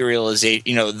the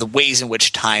serialization, the ways in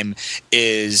which time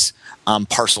is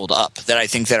parceled up, that I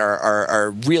think that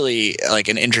are really like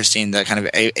an interesting, the kind of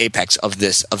apex of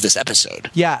this episode.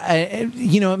 Yeah, it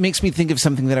makes me think of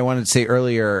something that I wanted to say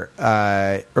earlier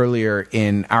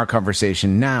in our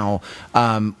conversation now,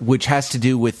 which has to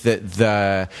do with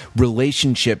the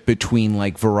relationship between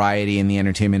like Variety and the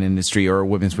entertainment industry, or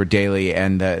Women's Wear Daily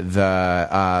and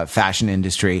the fashion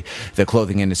industry, the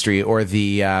clothing industry, or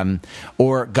the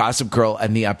or Gossip Girl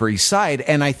and the Upper East Side.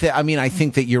 And I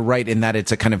think that you're right in that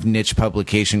it's a kind of niche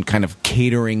publication, kind of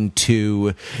catering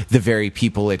to the very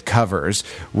people it covers,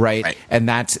 right? And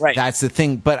that's the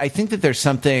thing. But I think that there's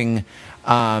something.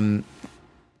 I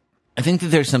think that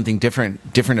there's something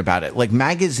different about it. Like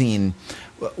magazine,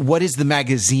 what is the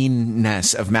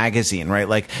magazine-ness of magazine, right?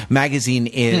 Like magazine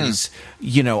is,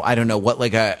 I don't know what,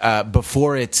 like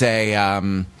before it's a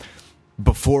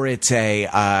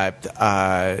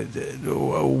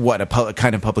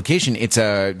kind of publication, it's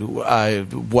a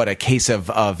case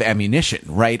of ammunition,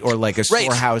 right? Or like a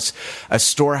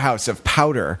storehouse of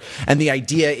powder. And the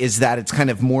idea is that it's kind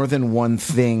of more than one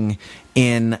thing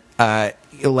in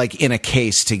like in a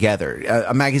case together.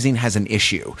 A magazine has an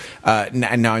issue.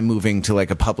 And now I'm moving to like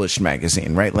a published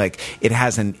magazine, right? Like a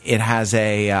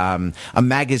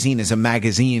magazine is a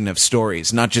magazine of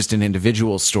stories, not just an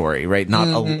individual story, right? Not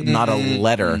a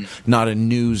letter, not a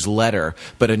newsletter,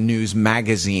 but a news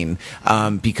magazine,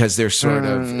 because they're sort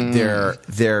of,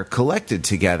 they're collected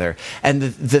together. And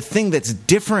the thing that's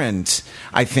different,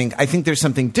 I think there's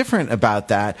something different about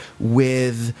that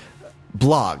with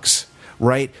blogs,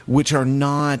 right? Which are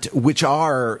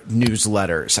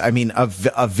newsletters. I mean, of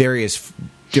various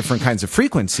different kinds of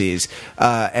frequencies,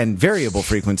 and variable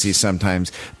frequencies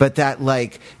sometimes. But that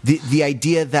like the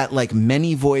idea that like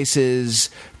many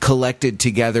voices collected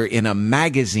together in a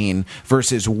magazine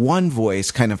versus one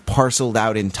voice kind of parceled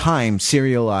out in time,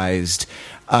 serialized,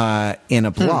 in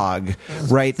a blog,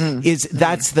 right? I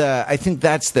think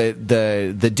that's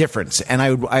the difference. And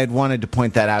I had wanted to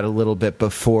point that out a little bit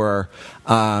before,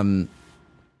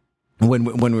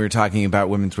 when we were talking about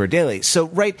Women's Wear Daily. So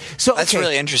that's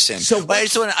really interesting. So I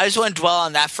just want to dwell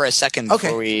on that for a second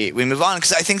before we move on,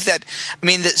 because I think that, I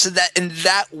mean, so that in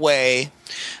that way,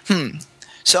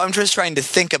 so I'm just trying to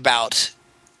think about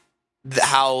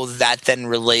how that then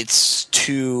relates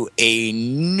to a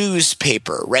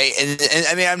newspaper, right? And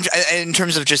I mean, I'm in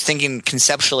terms of just thinking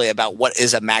conceptually about what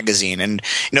is a magazine, and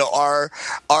are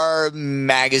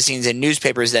magazines and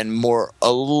newspapers then more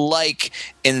alike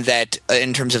in that,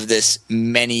 in terms of this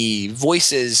many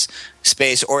voices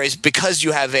space, or is because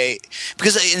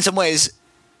in some ways,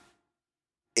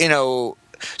 so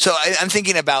I'm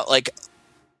thinking about like.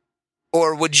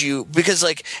 Or would you, because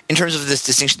like in terms of this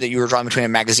distinction that you were drawing between a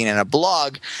magazine and a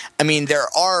blog, I mean, there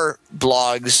are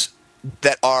blogs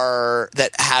that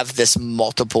have this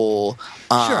multiple.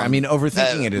 Sure, I mean,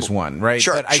 overthinking it is one, right?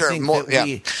 Sure, but I think more, that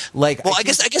I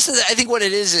think what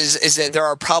it is that there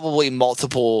are probably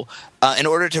multiple. In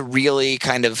order to really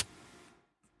kind of,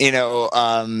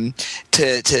 to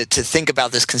think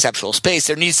about this conceptual space,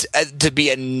 there needs to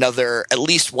be at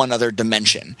least one other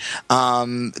dimension.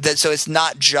 So it's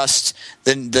not just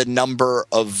the number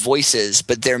of voices,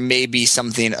 but there may be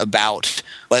something about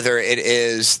whether it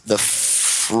is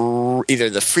either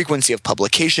the frequency of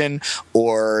publication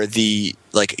or the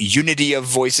like unity of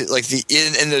voices, like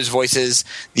in those voices,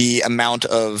 the amount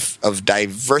of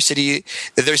diversity,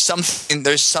 that there's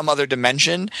some other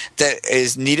dimension that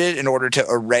is needed in order to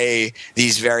array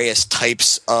these various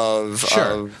types of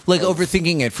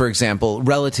overthinking it, for example,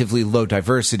 relatively low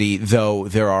diversity, though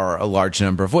there are a large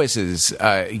number of voices,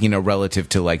 relative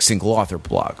to like single author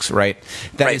blogs, right?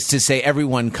 That is to say,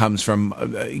 everyone comes from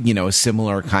a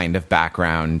similar kind of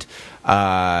background.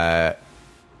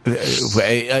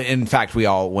 In fact, we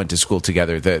all went to school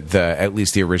together. At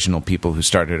least the original people who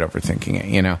started overthinking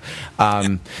it.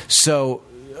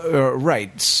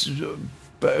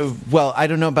 Well, I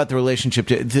don't know about the relationship.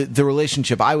 The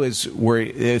relationship I was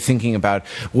thinking about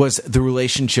was the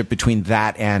relationship between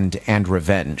that and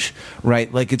revenge,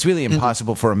 right? Like it's really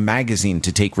impossible for a magazine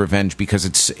to take revenge because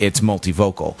it's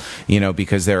multivocal,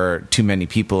 because there are too many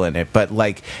people in it. But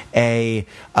like a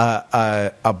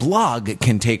blog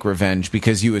can take revenge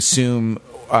because you assume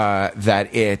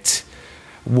that it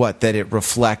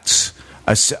reflects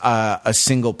a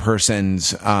single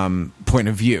person's point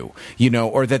of view,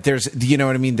 or that there's, what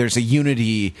I mean? There's a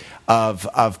unity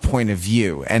of point of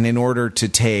view, and in order to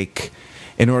take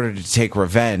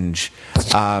revenge,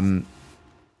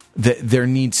 there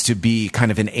needs to be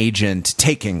kind of an agent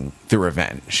taking the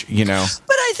revenge,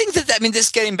 But I think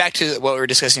this getting back to what we were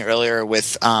discussing earlier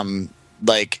with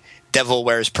Devil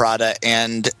Wears Prada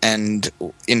and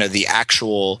the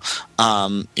actual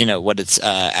what it's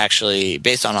actually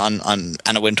based on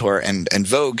Anna Wintour and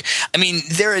Vogue. I mean,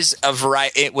 there is a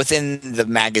variety within the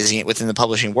magazine, within the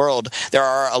publishing world. There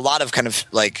are a lot of kind of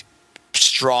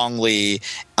strongly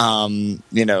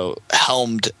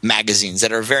helmed magazines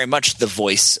that are very much the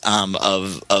voice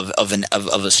of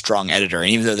a strong editor. And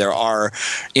even though there are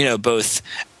both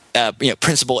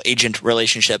principal agent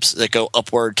relationships that go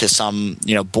upward to some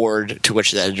board to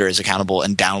which the editor is accountable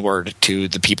and downward to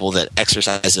the people that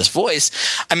exercise this voice,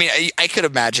 I mean, I could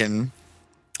imagine.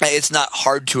 It's not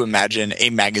hard to imagine a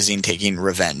magazine taking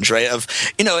revenge, right?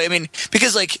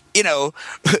 Because if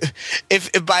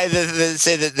by the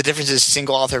say that the difference is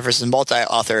single author versus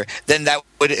multi-author, then that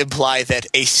would imply that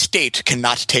a state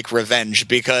cannot take revenge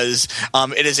because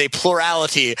it is a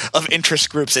plurality of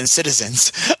interest groups and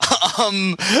citizens.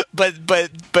 But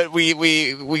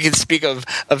we can speak of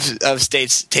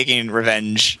states taking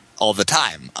revenge all the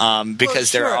time,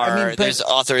 because there's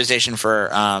authorization for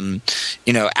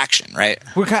action, right?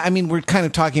 We're kind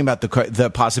of talking about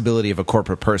the possibility of a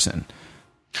corporate person,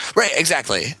 right?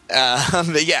 Exactly. In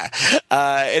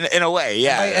a way,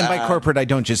 yeah. And by corporate, I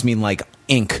don't just mean like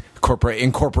Inc.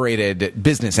 incorporated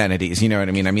business entities. You know what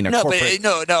I mean? I mean about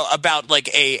like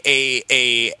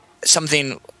a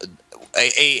something.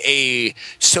 A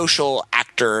social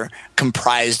actor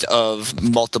comprised of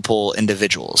multiple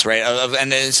individuals, right?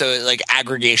 And so like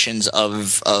aggregations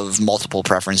of multiple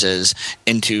preferences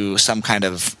into some kind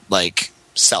of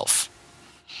self.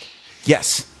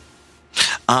 Yes.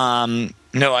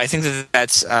 No, I think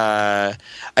that's. I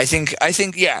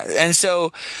think yeah, and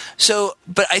so,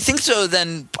 but I think so.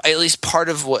 Then at least part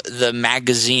of what the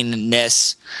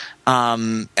magazine-ness.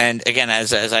 And again,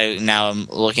 as I now am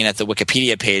looking at the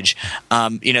Wikipedia page,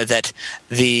 that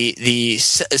the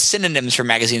synonyms for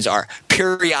magazines are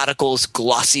periodicals,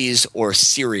 glossies, or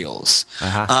serials.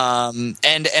 Uh-huh.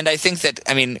 And I think that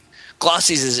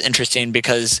glossies is interesting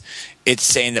because it's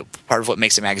saying that part of what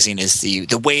makes a magazine is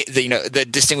the way that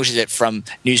distinguishes it from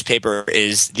newspaper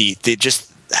is the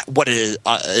just what it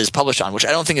is published on, which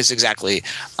I don't think is exactly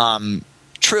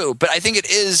true, but I think it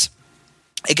is.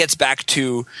 It gets back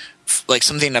to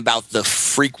something about the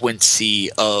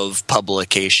frequency of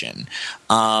publication,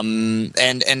 and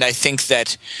I think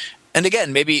that, and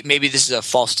again, maybe this is a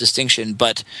false distinction,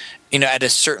 but at a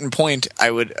certain point, I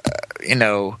would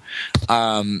a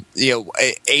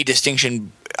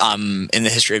distinction in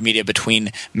the history of media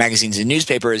between magazines and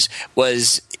newspapers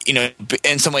was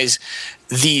in some ways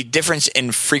the difference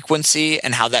in frequency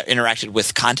and how that interacted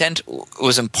with content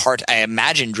was in part, I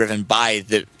imagine, driven by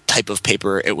the type of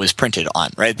paper it was printed on,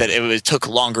 right? That it took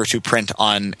longer to print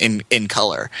on in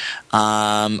color.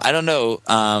 I don't know,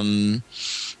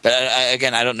 but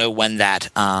I don't know when that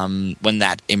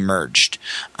emerged,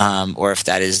 or if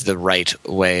that is the right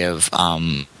way of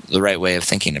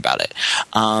thinking about it.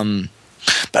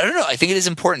 But I don't know. I think it is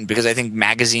important because I think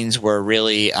magazines were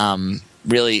really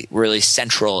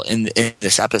central in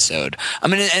this episode.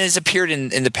 And it's appeared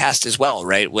in the past as well,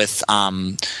 right? With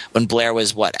when Blair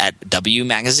was at W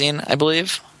Magazine, I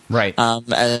believe, right?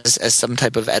 As some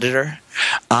type of editor,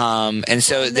 and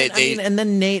so and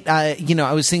then Nate. I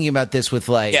was thinking about this with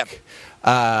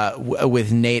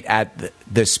with Nate at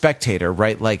the Spectator,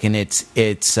 right? And it's.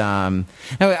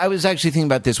 I was actually thinking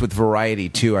about this with Variety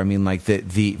too. I mean,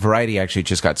 the Variety actually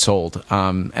just got sold,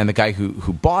 and the guy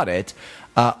who bought it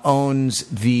owns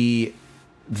the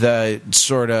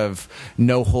sort of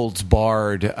no holds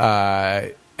barred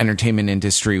entertainment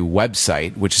industry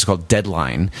website, which is called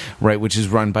Deadline, right? Which is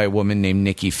run by a woman named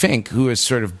Nikki Fink, who has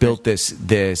sort of built this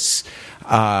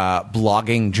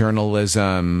blogging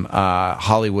journalism,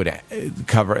 Hollywood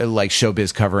cover,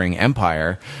 showbiz covering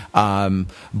empire,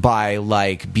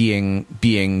 by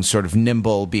being sort of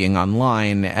nimble, being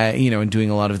online, and doing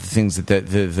a lot of the things that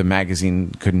the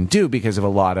magazine couldn't do because of a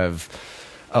lot of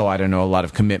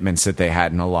commitments that they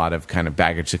had and a lot of kind of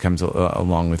baggage that comes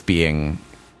along with being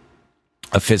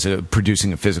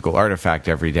producing a physical artifact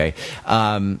every day.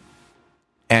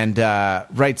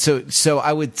 Right, so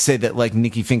I would say that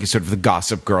Nikki Fink is sort of the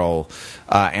Gossip Girl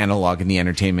analog in the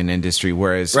entertainment industry,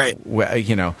 whereas right.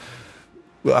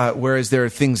 Whereas there are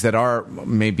things that are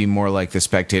maybe more like the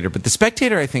Spectator, but the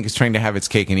Spectator I think is trying to have its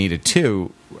cake and eat it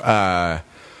too.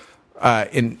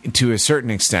 to a certain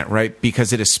extent, right?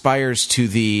 Because it aspires to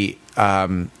the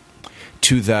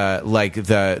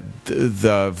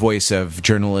voice of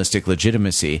journalistic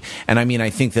legitimacy. And I mean,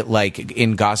 I think that like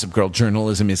in Gossip Girl,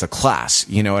 journalism is a class.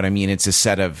 You know what I mean? It's a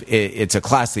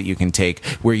class that you can take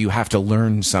where you have to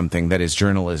learn something that is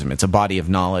journalism. It's a body of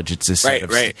knowledge. It's a set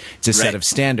set of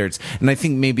standards. And I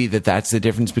think maybe that's the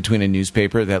difference between a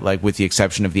newspaper that, like, with the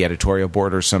exception of the editorial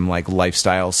board or some like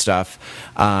lifestyle stuff,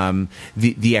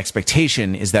 the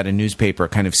expectation is that a newspaper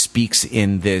kind of speaks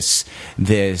in this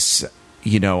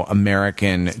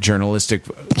American journalistic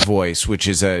voice, which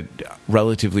is a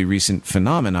relatively recent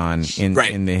phenomenon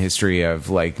in the history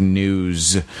of like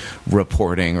news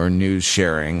reporting or news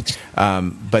sharing.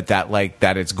 But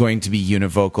that it's going to be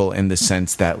univocal in the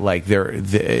sense that like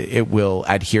it will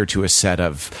adhere to a set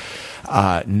of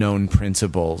known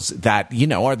principles that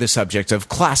are the subject of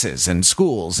classes and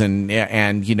schools and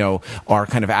are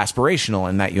kind of aspirational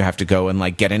in that you have to go and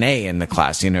like get an A in the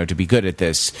class to be good at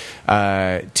this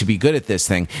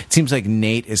thing. It seems like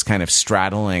Nate is kind of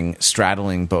straddling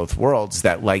both worlds,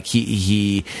 that like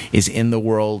he is in the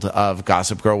world of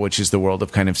Gossip Girl, which is the world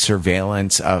of kind of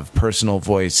surveillance, of personal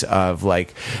voice, of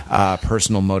like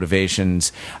personal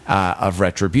motivations, of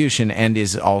retribution, and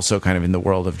is also kind of in the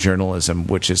world of journalism,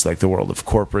 which is like the world of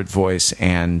corporate voice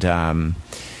and of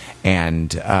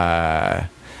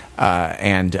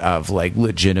like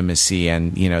legitimacy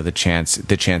and the chance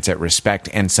at respect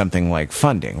and something like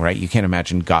funding, right? You can't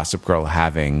imagine Gossip Girl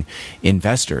having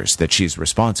investors that she's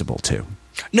responsible to.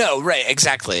 No, right,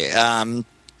 exactly.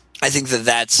 I think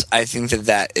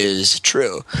that is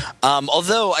true.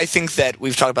 Although I think that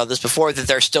we've talked about this before, that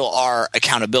there still are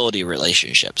accountability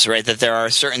relationships, right? That there are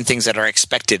certain things that are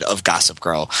expected of Gossip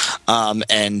Girl,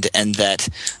 and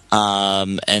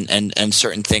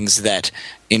certain things that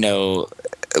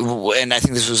and I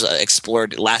think this was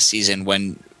explored last season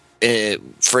when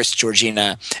first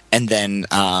Georgina and then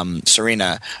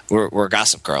Serena were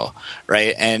Gossip Girl,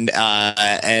 right? And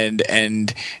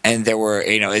there were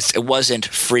it wasn't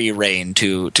free reign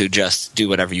to just do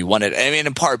whatever you wanted. I mean,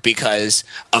 in part because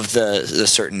of the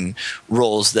certain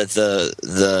roles that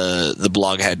the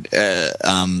blog had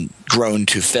grown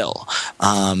to fill,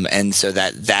 and so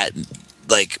that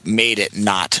like made it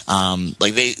not I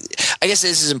guess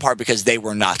this is in part because they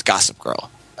were not Gossip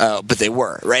Girl. But they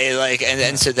were, right? Like,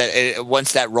 and so that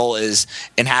once that role is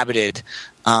inhabited,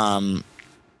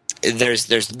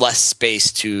 there's less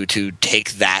space to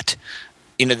take that.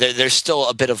 There's still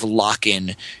a bit of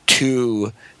lock-in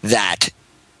to that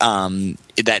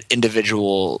that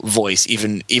individual voice,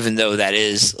 even though that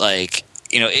is like.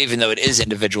 Even though it is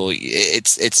individual,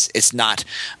 it's not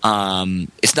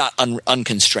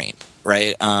unconstrained,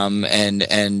 right?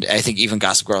 And I think even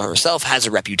Gossip Girl herself has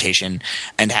a reputation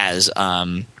and has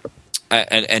an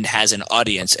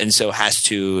audience, and so has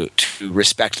to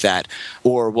respect that,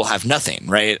 or will have nothing,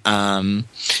 right? And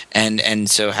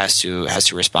so has to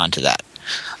respond to that.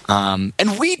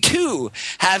 And we too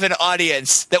have an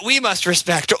audience that we must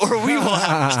respect, or we will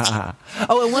have.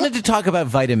 I wanted to talk about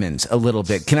vitamins a little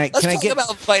bit. Can I get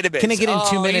about vitamins? Can I get in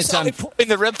 2 minutes on pulling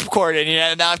the ripcord,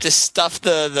 and now I have to stuff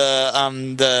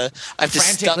the I have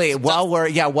frantically to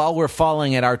while we're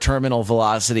falling at our terminal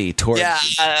velocity towards.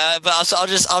 But also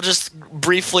I'll just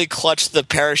briefly clutch the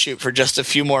parachute for just a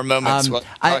few more moments.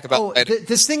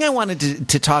 This thing I wanted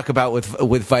to talk about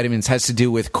with vitamins has to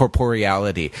do with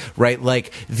corporeality, right?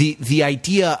 Like the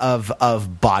idea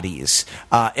of bodies,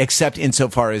 except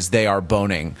insofar as they are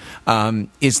boning,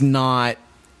 is not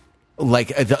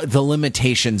like the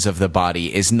limitations of the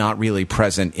body is not really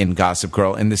present in Gossip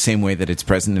Girl in the same way that it's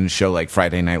present in a show like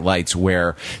Friday Night Lights,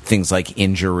 where things like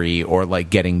injury or like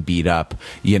getting beat up,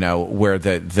 where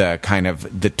the kind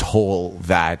of the toll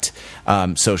that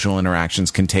social interactions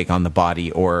can take on the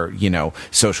body, or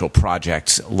social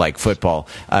projects like football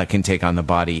can take on the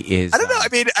body is. I don't know. I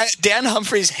mean, Dan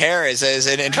Humphrey's hair is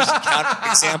an interesting counter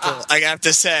example. I have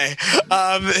to say,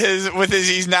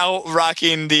 he's now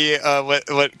rocking the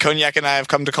what Cognac and I have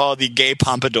come to call the gay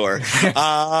pompadour. And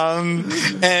I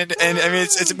mean,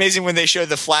 it's amazing when they show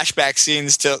the flashback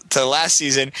scenes to last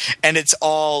season, and it's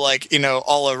all like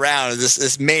all around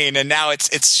this mane, and now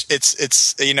it's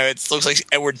it looks like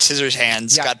Edward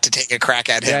Scissorhands got to take a crack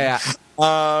at him.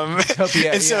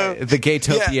 Topia, so, the gay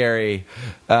topiary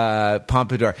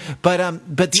pompadour.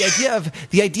 But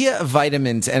the idea of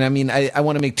vitamins, and I mean, I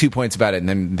want to make 2 points about it,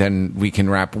 and then we can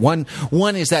wrap. One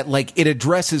is that like it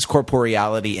addresses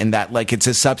corporeality in that like it's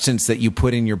a substance that you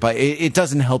put in your body. It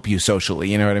doesn't help you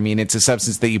socially. You know what I mean? It's a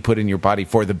substance that you put in your body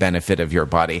for the benefit of your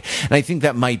body. And I think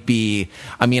that might be.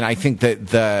 I mean, I think that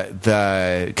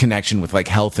the connection with like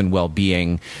health and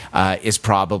well-being is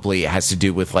probably has to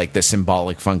do with like the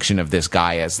symbolic function of this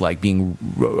guy as like being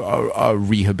a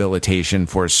rehabilitation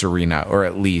for Serena, or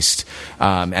at least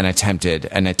an attempt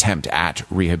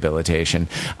at rehabilitation.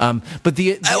 But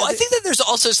I think that there's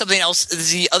also something else.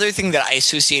 The other thing that I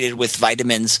associated with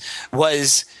vitamins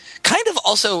was kind of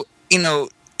also, you know,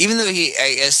 even though he,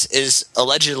 I guess, is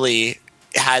allegedly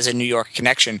has a New York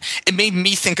connection, it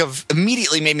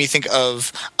immediately made me think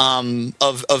of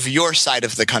your side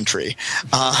of the country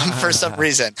for some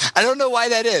reason. I don't know why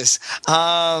that is.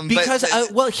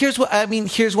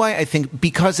 Here's why I think,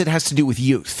 because it has to do with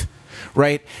youth.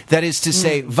 Right? That is to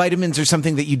say, vitamins are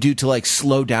something that you do to like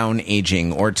slow down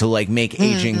aging, or to like make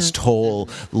aging's toll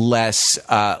less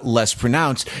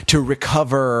pronounced, to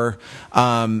recover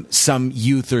some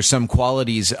youth or some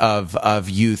qualities of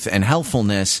youth and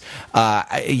healthfulness,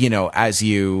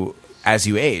 as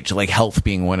you age, like health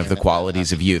being one of the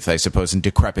qualities of youth, I suppose, and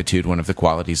decrepitude one of the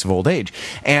qualities of old age.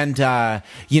 And,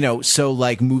 so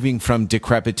like moving from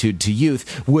decrepitude to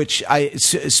youth, which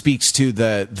speaks to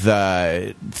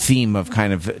the theme of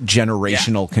kind of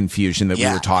generational confusion that we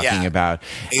were talking about.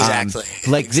 Exactly.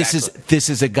 This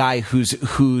is a guy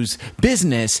whose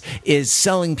business is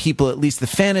selling people at least the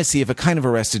fantasy of a kind of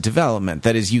arrested development.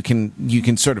 That is, you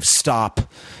can sort of stop,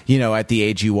 at the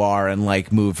age you are and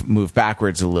like move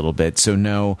backwards a little bit. So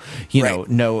no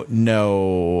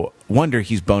wonder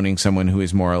he's boning someone who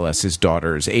is more or less his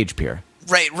daughter's age peer.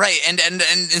 Right, and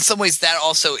in some ways that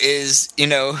also is,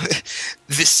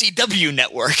 the CW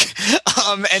network,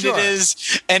 and sure. it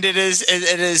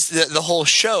is the whole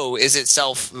show is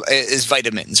itself is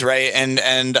vitamins, right, and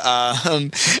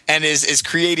is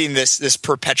creating this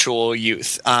perpetual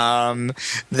youth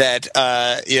that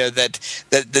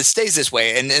stays this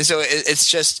way, and so it's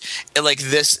just like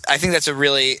this. I think that's a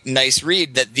really nice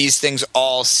read, that these things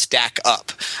all stack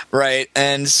up, right,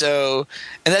 and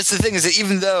that's the thing, is that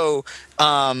even though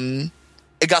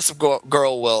Gossip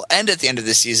Girl will end at the end of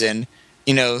the season,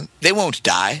 they won't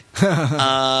die.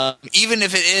 Even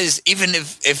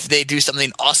if they do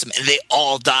something awesome and they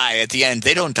all die at the end,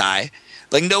 they don't die.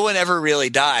 Like, no one ever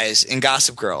really dies in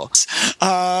Gossip Girl.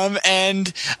 At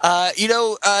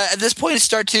this point,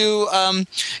 start to,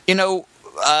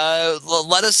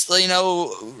 let us,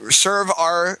 serve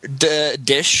our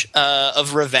dish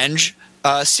of revenge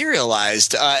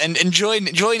serialized, and join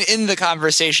in the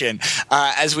conversation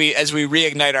as we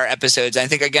reignite our episodes. I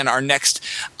think again our next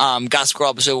Gossip Girl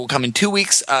episode will come in 2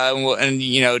 weeks,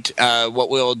 what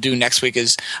we'll do next week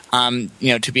is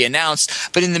to be announced.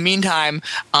 But in the meantime,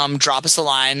 drop us a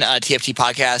line, TFT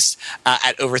Podcast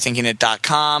at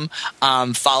overthinkingit.com.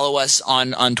 Follow us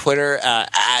on Twitter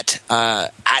at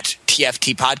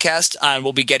TFT Podcast.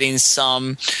 We'll be getting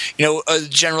some.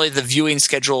 Generally the viewing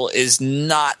schedule is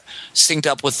not synced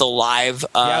up with the live.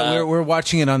 We're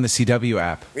watching it on the CW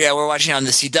app. Yeah, we're watching it on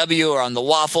the CW or on the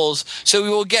Waffles. So we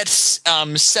will get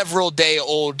several day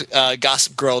old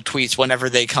Gossip Girl tweets whenever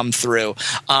they come through.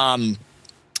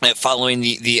 Following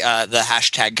the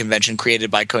hashtag convention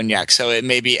created by Cognac, so it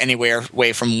may be anywhere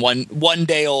way from one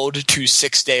day old to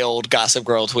 6 day old Gossip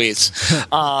Girl tweets,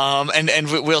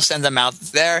 and we'll send them out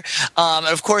there. And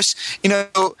of course,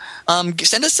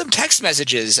 send us some text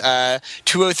messages.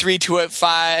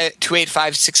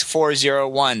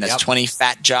 203-285-6401. That's 20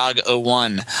 Fat Jog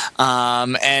 01.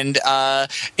 And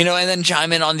then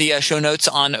chime in on the show notes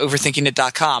on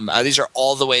overthinkingit.com. These are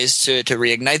all the ways to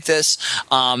reignite this.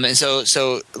 And so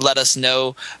let us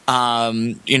know,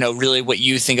 really what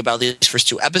you think about these first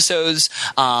 2 episodes,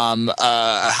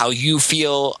 how you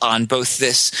feel on both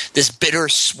this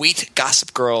bittersweet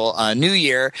Gossip Girl New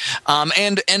Year,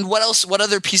 and what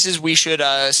other pieces we should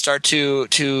start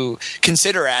to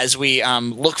consider as we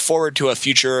look forward to a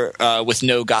future with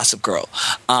no Gossip Girl,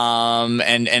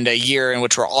 and a year in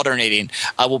which we're alternating.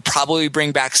 We'll probably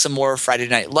bring back some more Friday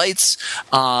Night Lights,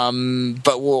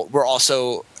 but we're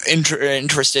also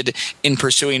interested in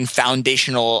pursuing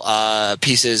foundational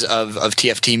pieces of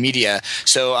TFT media.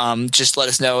 So just let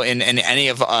us know in any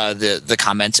of the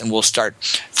comments, and we'll start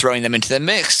throwing them into the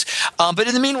mix. But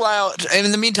in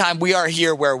the meantime, we are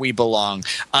here where we belong.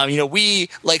 We,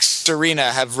 like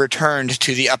Serena, have returned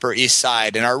to the Upper East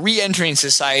Side and are re-entering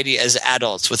society as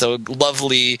adults with a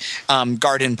lovely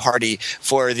garden party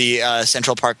for the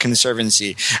Central Park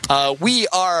Conservancy. We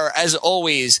are, as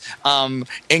always,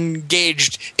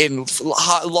 engaged in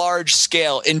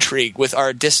large-scale intrigue with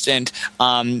our distant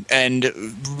and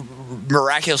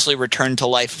miraculously returned to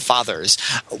life fathers.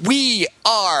 We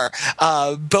are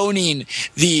boning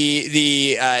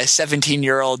the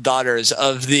 17-year-old daughters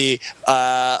of the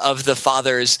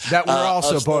fathers that we're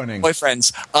also boning,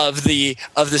 boyfriends of the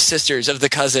sisters, of the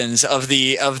cousins, of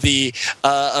the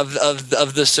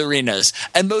Serenas,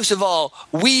 and most of all,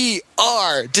 we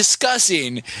are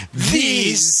discussing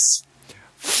these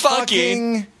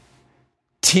fucking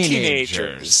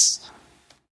teenagers.